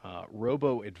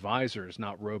 robo-advisors,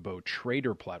 not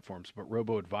robo-trader platforms, but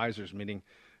robo-advisors, meaning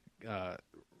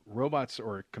robots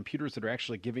or computers that are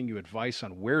actually giving you advice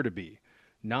on where to be,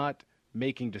 not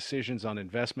making decisions on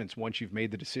investments once you've made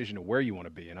the decision of where you want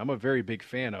to be. And I'm a very big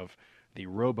fan of the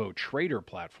robo-trader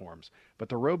platforms, but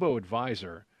the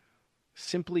robo-advisor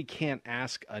simply can't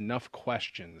ask enough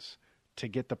questions to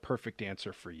get the perfect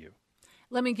answer for you.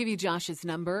 Let me give you Josh's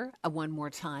number one more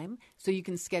time so you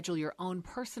can schedule your own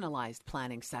personalized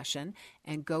planning session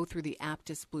and go through the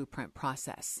Aptus Blueprint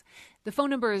process. The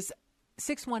phone number is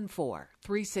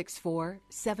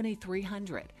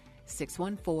 614-364-7300.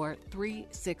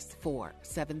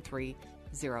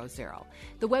 614-364-7300.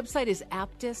 The website is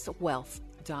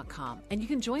aptuswealth.com. And you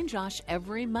can join Josh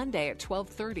every Monday at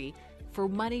 12:30 for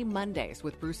Money Mondays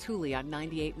with Bruce Hooley on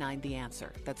 98.9 The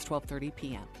Answer. That's 12:30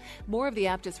 p.m. More of the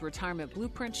Aptus Retirement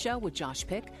Blueprint Show with Josh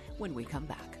Pick when we come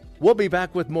back. We'll be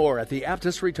back with more at the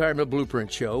Aptus Retirement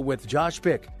Blueprint Show with Josh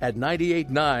Pick at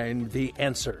 98.9 The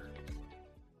Answer.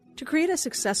 To create a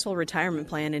successful retirement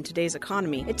plan in today's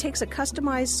economy, it takes a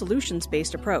customized,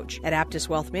 solutions-based approach. At Aptus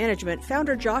Wealth Management,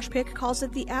 founder Josh Pick calls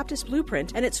it the Aptus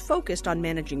Blueprint, and it's focused on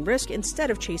managing risk instead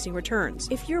of chasing returns.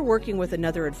 If you're working with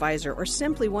another advisor or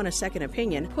simply want a second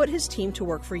opinion, put his team to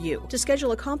work for you. To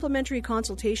schedule a complimentary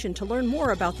consultation to learn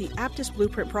more about the Aptus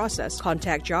Blueprint process,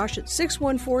 contact Josh at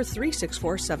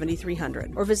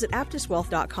 614-364-7300 or visit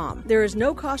aptuswealth.com. There is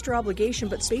no cost or obligation,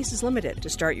 but space is limited.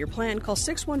 To start your plan, call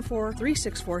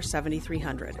 614-364-7300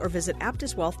 or visit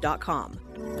aptuswealth.com.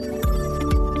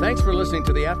 Thanks for listening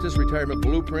to the Aptus Retirement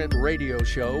Blueprint radio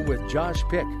show with Josh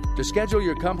Pick. To schedule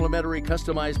your complimentary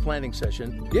customized planning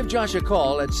session, give Josh a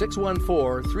call at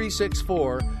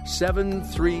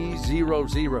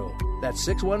 614-364-7300. That's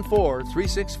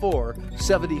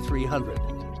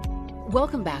 614-364-7300.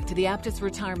 Welcome back to the Aptus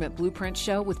Retirement Blueprint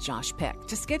Show with Josh Pick.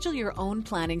 To schedule your own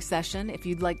planning session, if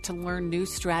you'd like to learn new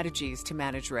strategies to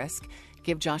manage risk,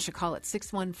 give Josh a call at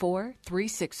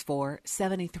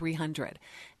 614-364-7300.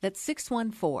 That's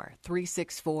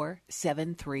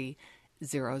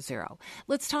 614-364-7300.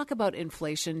 Let's talk about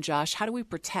inflation, Josh. How do we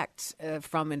protect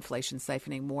from inflation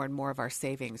siphoning more and more of our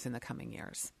savings in the coming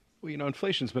years? Well,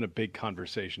 inflation's been a big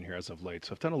conversation here as of late.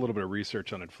 So I've done a little bit of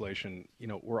research on inflation.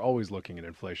 We're always looking at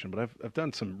inflation, but I've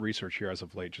done some research here as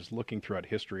of late, just looking throughout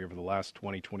history over the last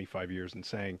 20, 25 years and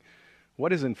saying,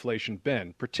 what has inflation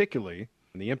been? Particularly,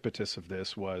 and the impetus of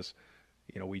this was,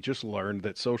 we just learned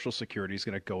that Social Security is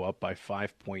going to go up by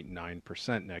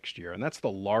 5.9% next year. And that's the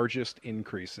largest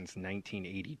increase since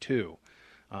 1982.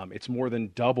 It's more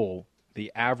than double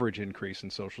the average increase in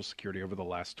Social Security over the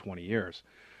last 20 years.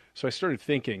 So I started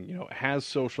thinking, has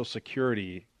Social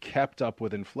Security kept up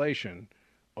with inflation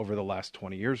over the last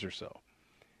 20 years or so?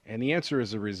 And the answer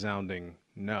is a resounding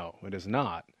no, it is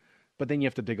not. But then you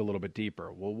have to dig a little bit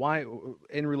deeper. Well, why?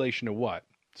 In relation to what?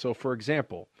 So, for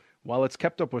example, while it's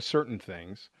kept up with certain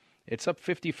things, it's up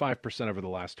 55% over the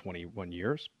last 21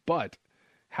 years, but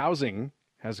housing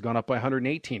has gone up by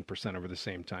 118% over the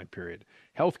same time period.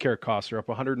 Healthcare costs are up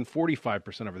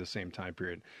 145% over the same time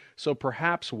period. So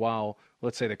perhaps while,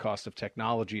 let's say, the cost of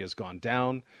technology has gone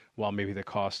down, while maybe the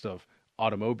cost of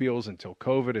automobiles until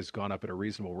COVID has gone up at a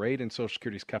reasonable rate and Social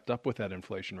Security's kept up with that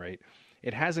inflation rate,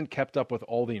 it hasn't kept up with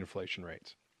all the inflation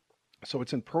rates. So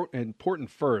it's important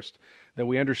first that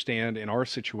we understand in our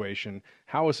situation,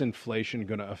 how is inflation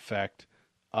going to affect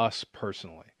us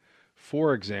personally?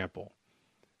 For example,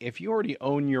 if you already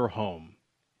own your home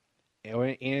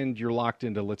and you're locked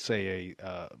into, let's say,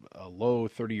 a low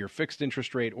 30-year fixed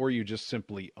interest rate, or you just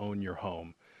simply own your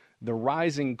home, the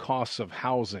rising costs of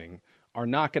housing are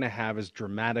not going to have as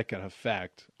dramatic an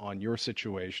effect on your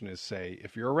situation as, say,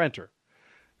 if you're a renter.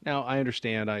 Now, I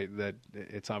understand that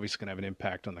it's obviously going to have an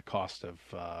impact on the cost of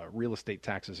real estate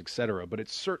taxes, et cetera, but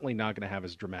it's certainly not going to have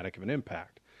as dramatic of an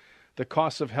impact. The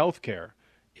cost of health care,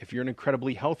 if you're an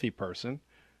incredibly healthy person,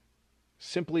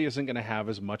 simply isn't going to have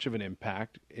as much of an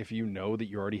impact if you know that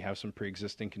you already have some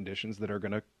pre-existing conditions that are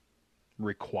going to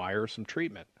require some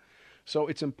treatment. So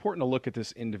it's important to look at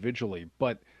this individually,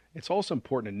 but it's also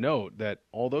important to note that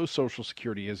although Social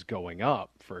Security is going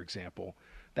up, for example,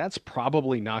 that's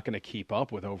probably not going to keep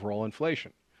up with overall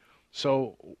inflation.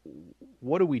 So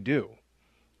what do we do?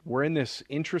 we're in this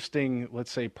interesting,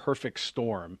 let's say, perfect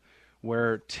storm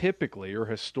where typically or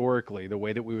historically the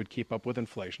way that we would keep up with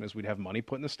inflation is we'd have money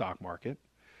put in the stock market.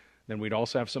 Then we'd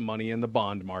also have some money in the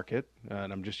bond market.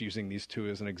 And I'm just using these two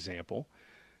as an example.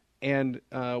 And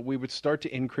we would start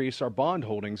to increase our bond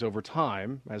holdings over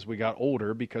time as we got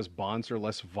older because bonds are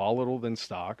less volatile than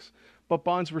stocks. But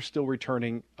bonds were still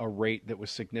returning a rate that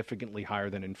was significantly higher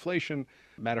than inflation.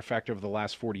 Matter of fact, over the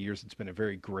last 40 years, it's been a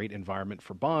very great environment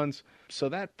for bonds. So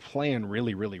that plan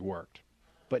really, really worked.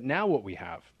 But now what we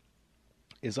have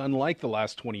is, unlike the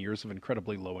last 20 years of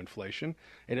incredibly low inflation,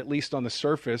 and at least on the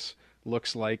surface,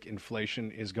 looks like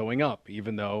inflation is going up,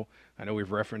 even though I know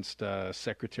we've referenced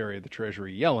Secretary of the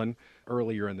Treasury Yellen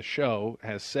earlier in the show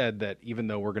has said that even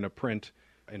though we're going to print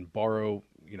and borrow,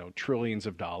 trillions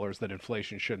of dollars, that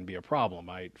inflation shouldn't be a problem.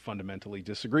 I fundamentally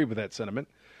disagree with that sentiment,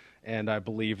 and I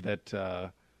believe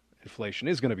that inflation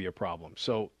is going to be a problem.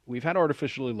 So we've had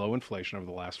artificially low inflation over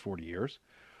the last 40 years.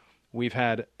 We've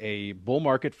had a bull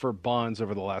market for bonds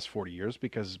over the last 40 years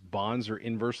because bonds are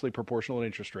inversely proportional to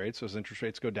interest rates. So as interest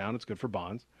rates go down, it's good for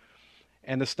bonds.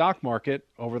 And the stock market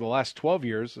over the last 12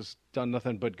 years has done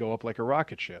nothing but go up like a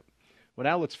rocket ship. Well,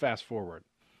 now let's fast forward.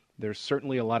 There's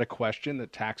certainly a lot of question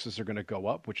that taxes are going to go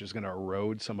up, which is going to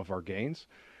erode some of our gains.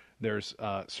 There's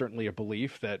certainly a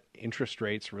belief that interest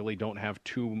rates really don't have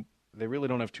too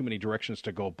many directions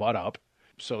to go but up.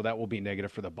 So that will be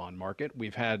negative for the bond market.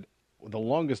 We've had the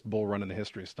longest bull run in the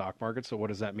history of stock market. So what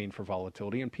does that mean for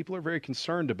volatility? And people are very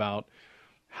concerned about,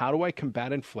 how do I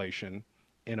combat inflation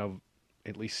in a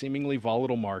at least seemingly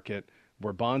volatile market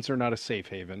where bonds are not a safe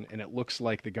haven, and it looks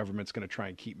like the government's going to try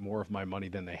and keep more of my money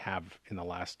than they have in the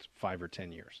last 5 or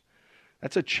 10 years.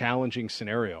 That's a challenging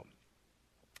scenario.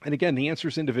 And again, the answer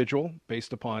is individual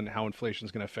based upon how inflation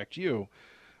is going to affect you,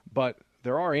 but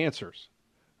there are answers.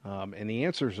 And the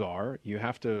answers are, you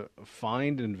have to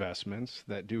find investments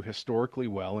that do historically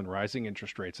well in rising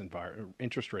interest rate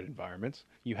environments.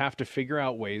 You have to figure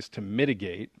out ways to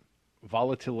mitigate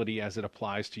volatility as it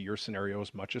applies to your scenario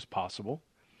as much as possible.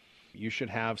 You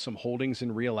should have some holdings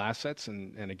in real assets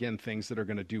and again, things that are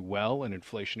going to do well in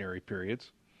inflationary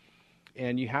periods.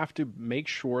 And you have to make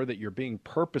sure that you're being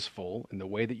purposeful in the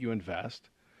way that you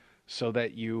invest so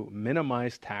that you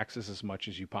minimize taxes as much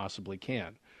as you possibly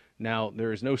can. Now,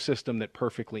 there is no system that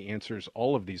perfectly answers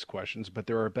all of these questions, but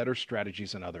there are better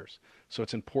strategies than others. So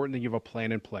it's important that you have a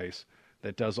plan in place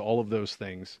that does all of those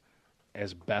things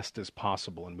as best as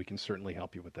possible, and we can certainly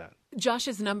help you with that.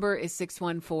 Josh's number is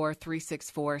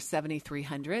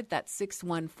 614-364-7300. That's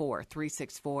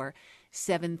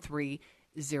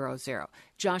 614-364-7300.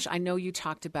 Josh, I know you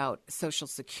talked about Social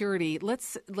Security.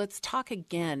 Let's talk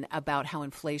again about how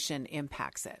inflation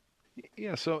impacts it.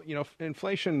 Yeah, so,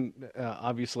 inflation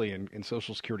obviously and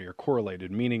Social Security are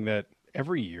correlated, meaning that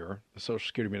every year the Social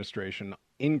Security Administration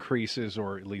increases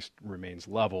or at least remains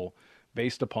level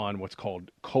based upon what's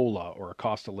called COLA, or a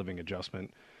cost of living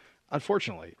adjustment.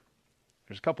 Unfortunately,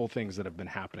 there's a couple of things that have been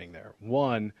happening there.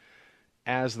 One,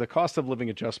 as the cost of living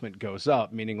adjustment goes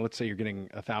up, meaning let's say you're getting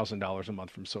 $1,000 a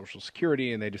month from Social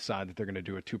Security and they decide that they're going to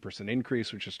do a 2%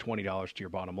 increase, which is $20 to your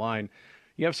bottom line,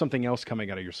 you have something else coming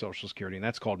out of your Social Security, and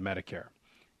that's called Medicare.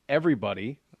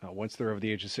 Everybody, once they're over the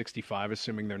age of 65,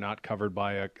 assuming they're not covered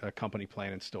by a company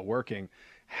plan and still working,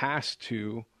 has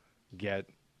to get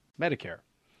Medicare.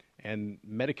 And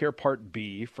Medicare Part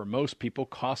B, for most people,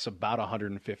 costs about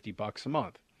 $150 a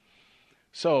month.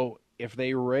 So if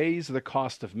they raise the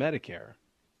cost of Medicare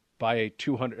by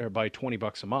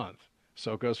 $20 a month,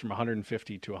 so it goes from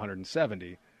 $150 to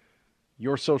 $170,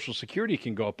 your Social Security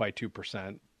can go up by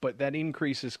 2%, but that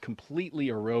increase is completely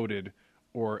eroded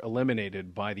or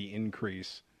eliminated by the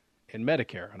increase in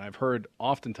Medicare. And I've heard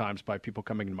oftentimes by people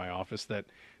coming into my office that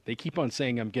they keep on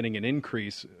saying I'm getting an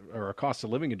increase or a cost of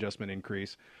living adjustment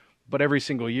increase, but every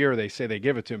single year they say they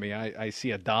give it to me, I see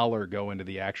 $1 go into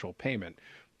the actual payment.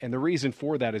 And the reason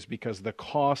for that is because the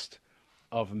cost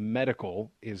of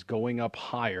medical is going up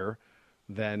higher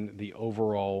than the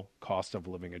overall cost of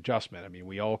living adjustment. I mean,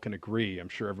 we all can agree, I'm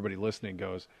sure everybody listening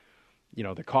goes,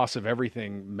 the costs of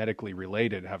everything medically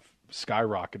related have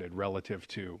skyrocketed relative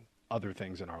to other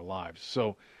things in our lives.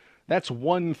 So that's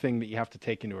one thing that you have to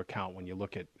take into account when you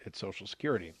look at Social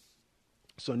Security.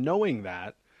 So knowing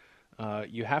that,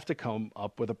 you have to come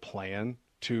up with a plan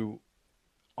to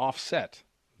offset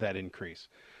that increase.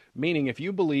 Meaning if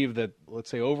you believe that, let's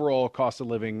say, overall cost of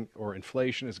living or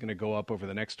inflation is going to go up over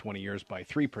the next 20 years by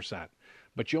 3%,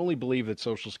 but you only believe that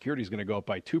Social Security is going to go up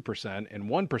by 2%, and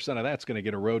 1% of that's going to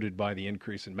get eroded by the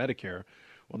increase in Medicare,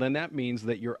 well, then that means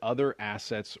that your other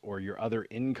assets or your other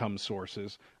income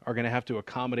sources are going to have to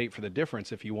accommodate for the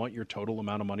difference if you want your total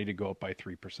amount of money to go up by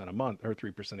 3% a month, or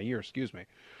 3% a year, excuse me.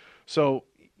 So,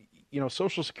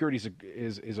 Social Security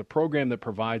is a program that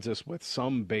provides us with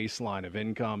some baseline of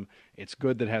income. It's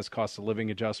good that it has cost of living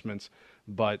adjustments,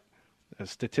 but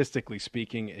statistically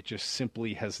speaking, it just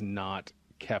simply has not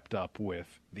kept up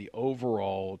with the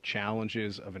overall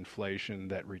challenges of inflation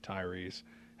that retirees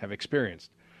have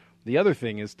experienced. The other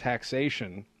thing is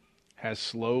taxation has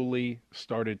slowly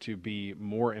started to be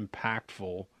more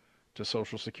impactful to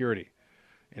Social Security.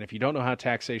 And if you don't know how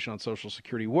taxation on Social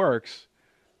Security works,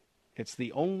 it's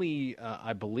the only,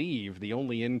 I believe, the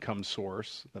only income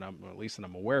source that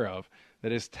I'm aware of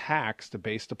that is taxed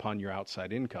based upon your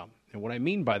outside income. And what I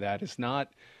mean by that is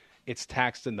not it's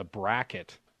taxed in the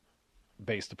bracket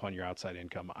based upon your outside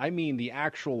income. I mean the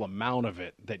actual amount of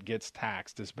it that gets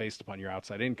taxed is based upon your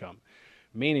outside income.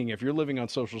 Meaning if you're living on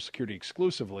Social Security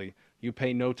exclusively, you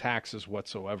pay no taxes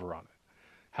whatsoever on it.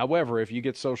 However, if you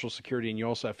get Social Security and you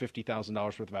also have $50,000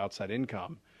 worth of outside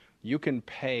income, you can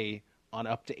pay on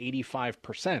up to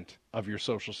 85% of your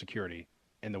Social Security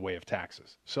in the way of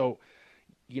taxes. So,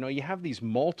 you have these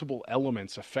multiple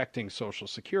elements affecting Social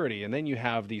Security, and then you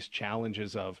have these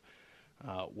challenges of,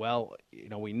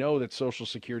 we know that Social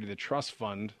Security, the trust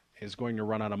fund, is going to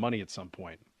run out of money at some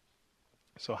point.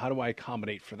 So how do I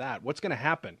accommodate for that? What's going to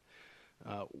happen?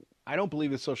 I don't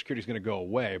believe that Social Security is going to go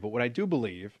away, but what I do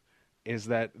believe is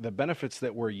that the benefits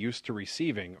that we're used to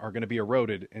receiving are going to be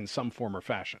eroded in some form or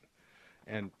fashion.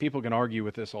 And people can argue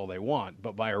with this all they want,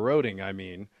 but by eroding, I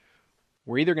mean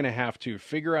we're either going to have to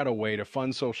figure out a way to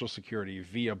fund Social Security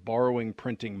via borrowing,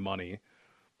 printing money,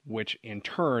 which in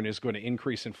turn is going to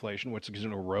increase inflation, which is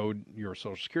going to erode your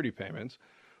Social Security payments,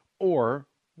 or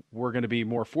we're going to be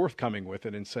more forthcoming with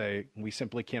it and say we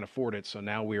simply can't afford it, so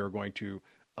now we are going to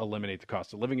eliminate the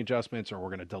cost of living adjustments, or we're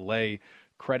going to delay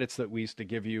credits that we used to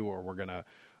give you, or we're going to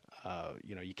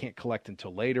you can't collect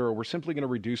until later, or we're simply going to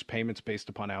reduce payments based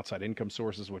upon outside income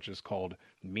sources, which is called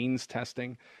means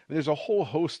testing. There's a whole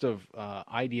host of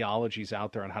ideologies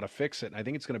out there on how to fix it, and I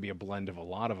think it's going to be a blend of a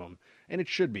lot of them, and it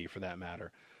should be for that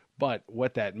matter. But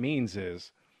what that means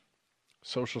is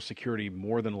Social Security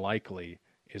more than likely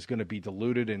is going to be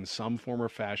diluted in some form or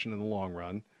fashion in the long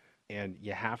run, and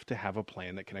you have to have a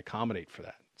plan that can accommodate for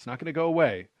that. It's not going to go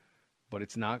away, but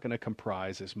it's not going to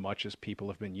comprise as much as people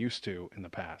have been used to in the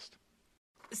past.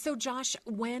 So, Josh,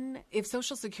 if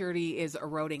Social Security is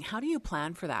eroding, how do you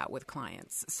plan for that with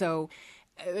clients? So,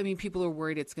 people are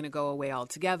worried it's going to go away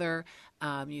altogether.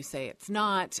 You say it's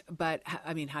not, but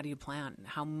how do you plan?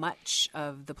 How much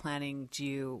of the planning do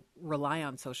you rely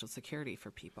on Social Security for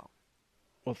people?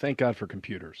 Well, thank God for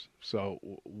computers. So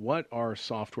what our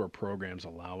software programs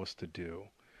allow us to do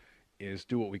is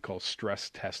do what we call stress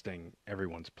testing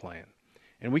everyone's plan.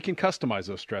 And we can customize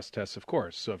those stress tests, of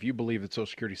course. So if you believe that Social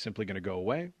Security is simply going to go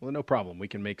away, well, no problem. We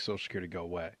can make Social Security go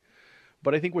away.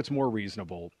 But I think what's more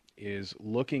reasonable is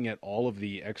looking at all of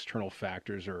the external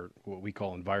factors, or what we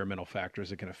call environmental factors,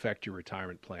 that can affect your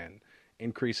retirement plan.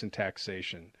 Increase in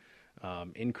taxation,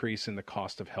 increase in the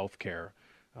cost of health care,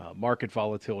 market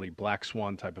volatility, black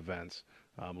swan type events,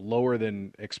 lower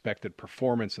than expected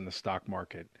performance in the stock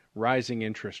market, rising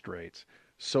interest rates,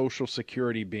 Social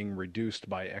Security being reduced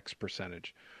by X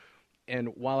percentage. And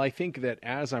while I think that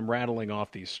as I'm rattling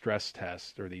off these stress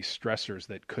tests or these stressors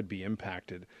that could be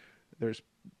impacted, there's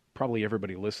probably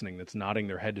everybody listening that's nodding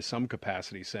their head to some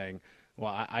capacity saying,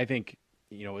 well, I think,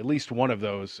 at least one of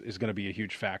those is going to be a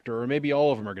huge factor, or maybe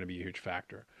all of them are going to be a huge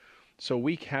factor. So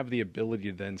we have the ability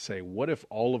to then say, what if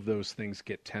all of those things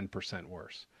get 10%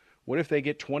 worse? What if they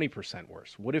get 20%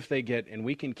 worse? What if they get, and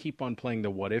we can keep on playing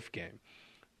the what if game.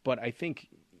 But I think,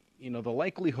 the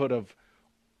likelihood of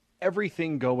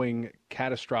everything going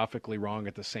catastrophically wrong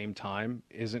at the same time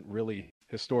isn't really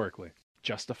historically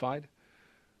justified.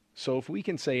 So if we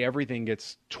can say everything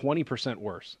gets 20%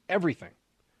 worse, everything,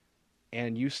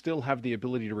 and you still have the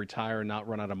ability to retire and not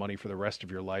run out of money for the rest of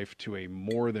your life to a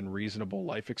more than reasonable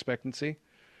life expectancy,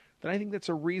 then I think that's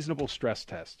a reasonable stress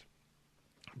test.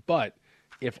 But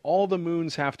if all the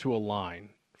moons have to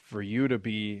align for you to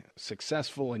be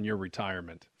successful in your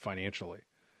retirement financially,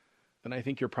 then I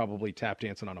think you're probably tap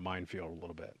dancing on a minefield a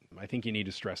little bit. I think you need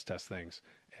to stress test things.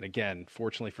 And again,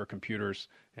 fortunately for computers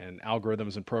and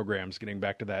algorithms and programs, getting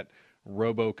back to that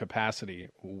robo capacity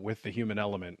with the human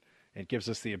element, it gives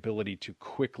us the ability to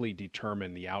quickly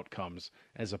determine the outcomes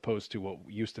as opposed to what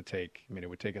used to take. It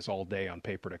would take us all day on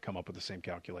paper to come up with the same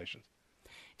calculations.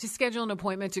 To schedule an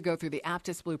appointment to go through the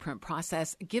Aptus Blueprint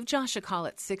process, give Josh a call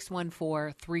at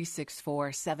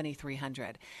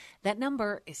 614-364-7300. That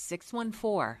number is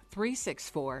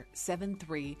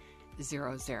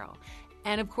 614-364-7300.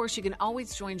 And, of course, you can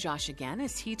always join Josh again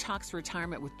as he talks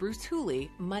retirement with Bruce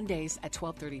Hooley Mondays at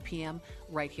 12:30 p.m.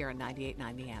 right here on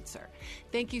 98.9 The Answer.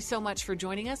 Thank you so much for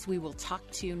joining us. We will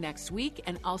talk to you next week.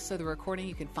 And also the recording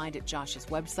you can find at Josh's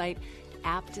website,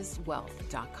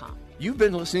 aptuswealth.com. You've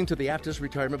been listening to the Aptus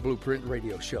Retirement Blueprint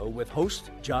radio show with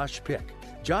host Josh Pick.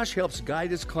 Josh helps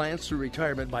guide his clients through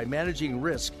retirement by managing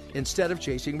risk instead of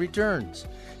chasing returns.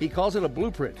 He calls it a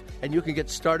blueprint, and you can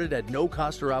get started at no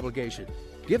cost or obligation.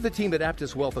 Give the team at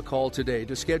Aptus Wealth a call today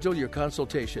to schedule your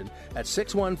consultation at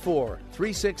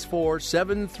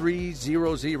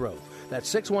 614-364-7300.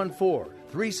 That's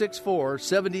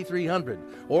 614-364-7300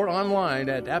 or online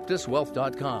at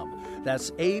aptuswealth.com.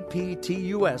 That's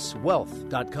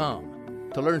APTUSwealth.com.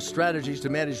 To learn strategies to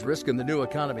manage risk in the new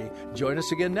economy, join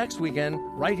us again next weekend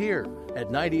right here at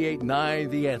 98.9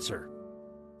 The Answer.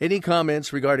 Any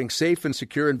comments regarding safe and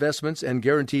secure investments and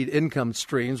guaranteed income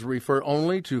streams refer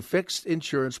only to fixed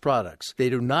insurance products. They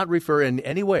do not refer in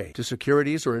any way to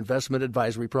securities or investment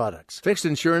advisory products. Fixed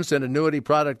insurance and annuity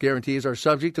product guarantees are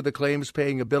subject to the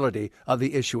claims-paying ability of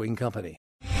the issuing company.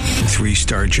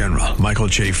 3-star General Michael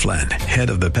J. Flynn, head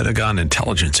of the Pentagon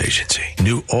Intelligence Agency,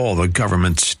 knew all the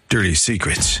government's dirty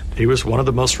secrets. He was one of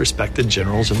the most respected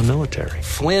generals in the military.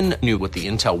 Flynn knew what the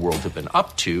intel world had been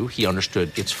up to. He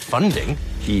understood its funding.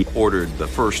 He ordered the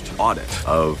first audit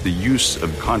of the use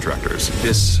of contractors.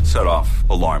 This set off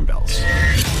alarm bells.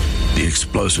 The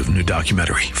explosive new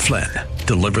documentary, Flynn,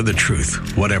 Deliver the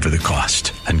Truth, Whatever the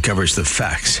Cost, uncovers the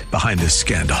facts behind this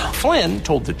scandal. Flynn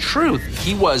told the truth.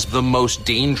 He was the most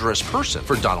dangerous person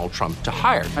for Donald Trump to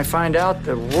hire. I find out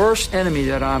the worst enemy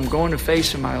that I'm going to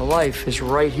face in my life is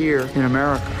right here in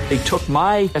America. They took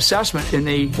my assessment and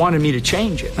they wanted me to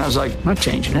change it. And I was like, I'm not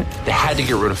changing it. They had to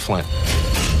get rid of Flynn.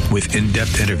 With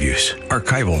in-depth interviews,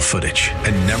 archival footage,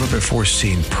 and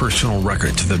never-before-seen personal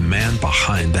records of the man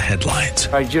behind the headlines.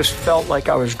 I just felt like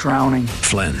I was drowning.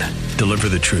 Flynn, Deliver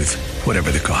the Truth, Whatever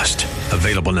the Cost.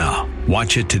 Available now.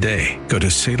 Watch it today. Go to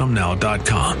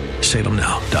salemnow.com.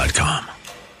 salemnow.com.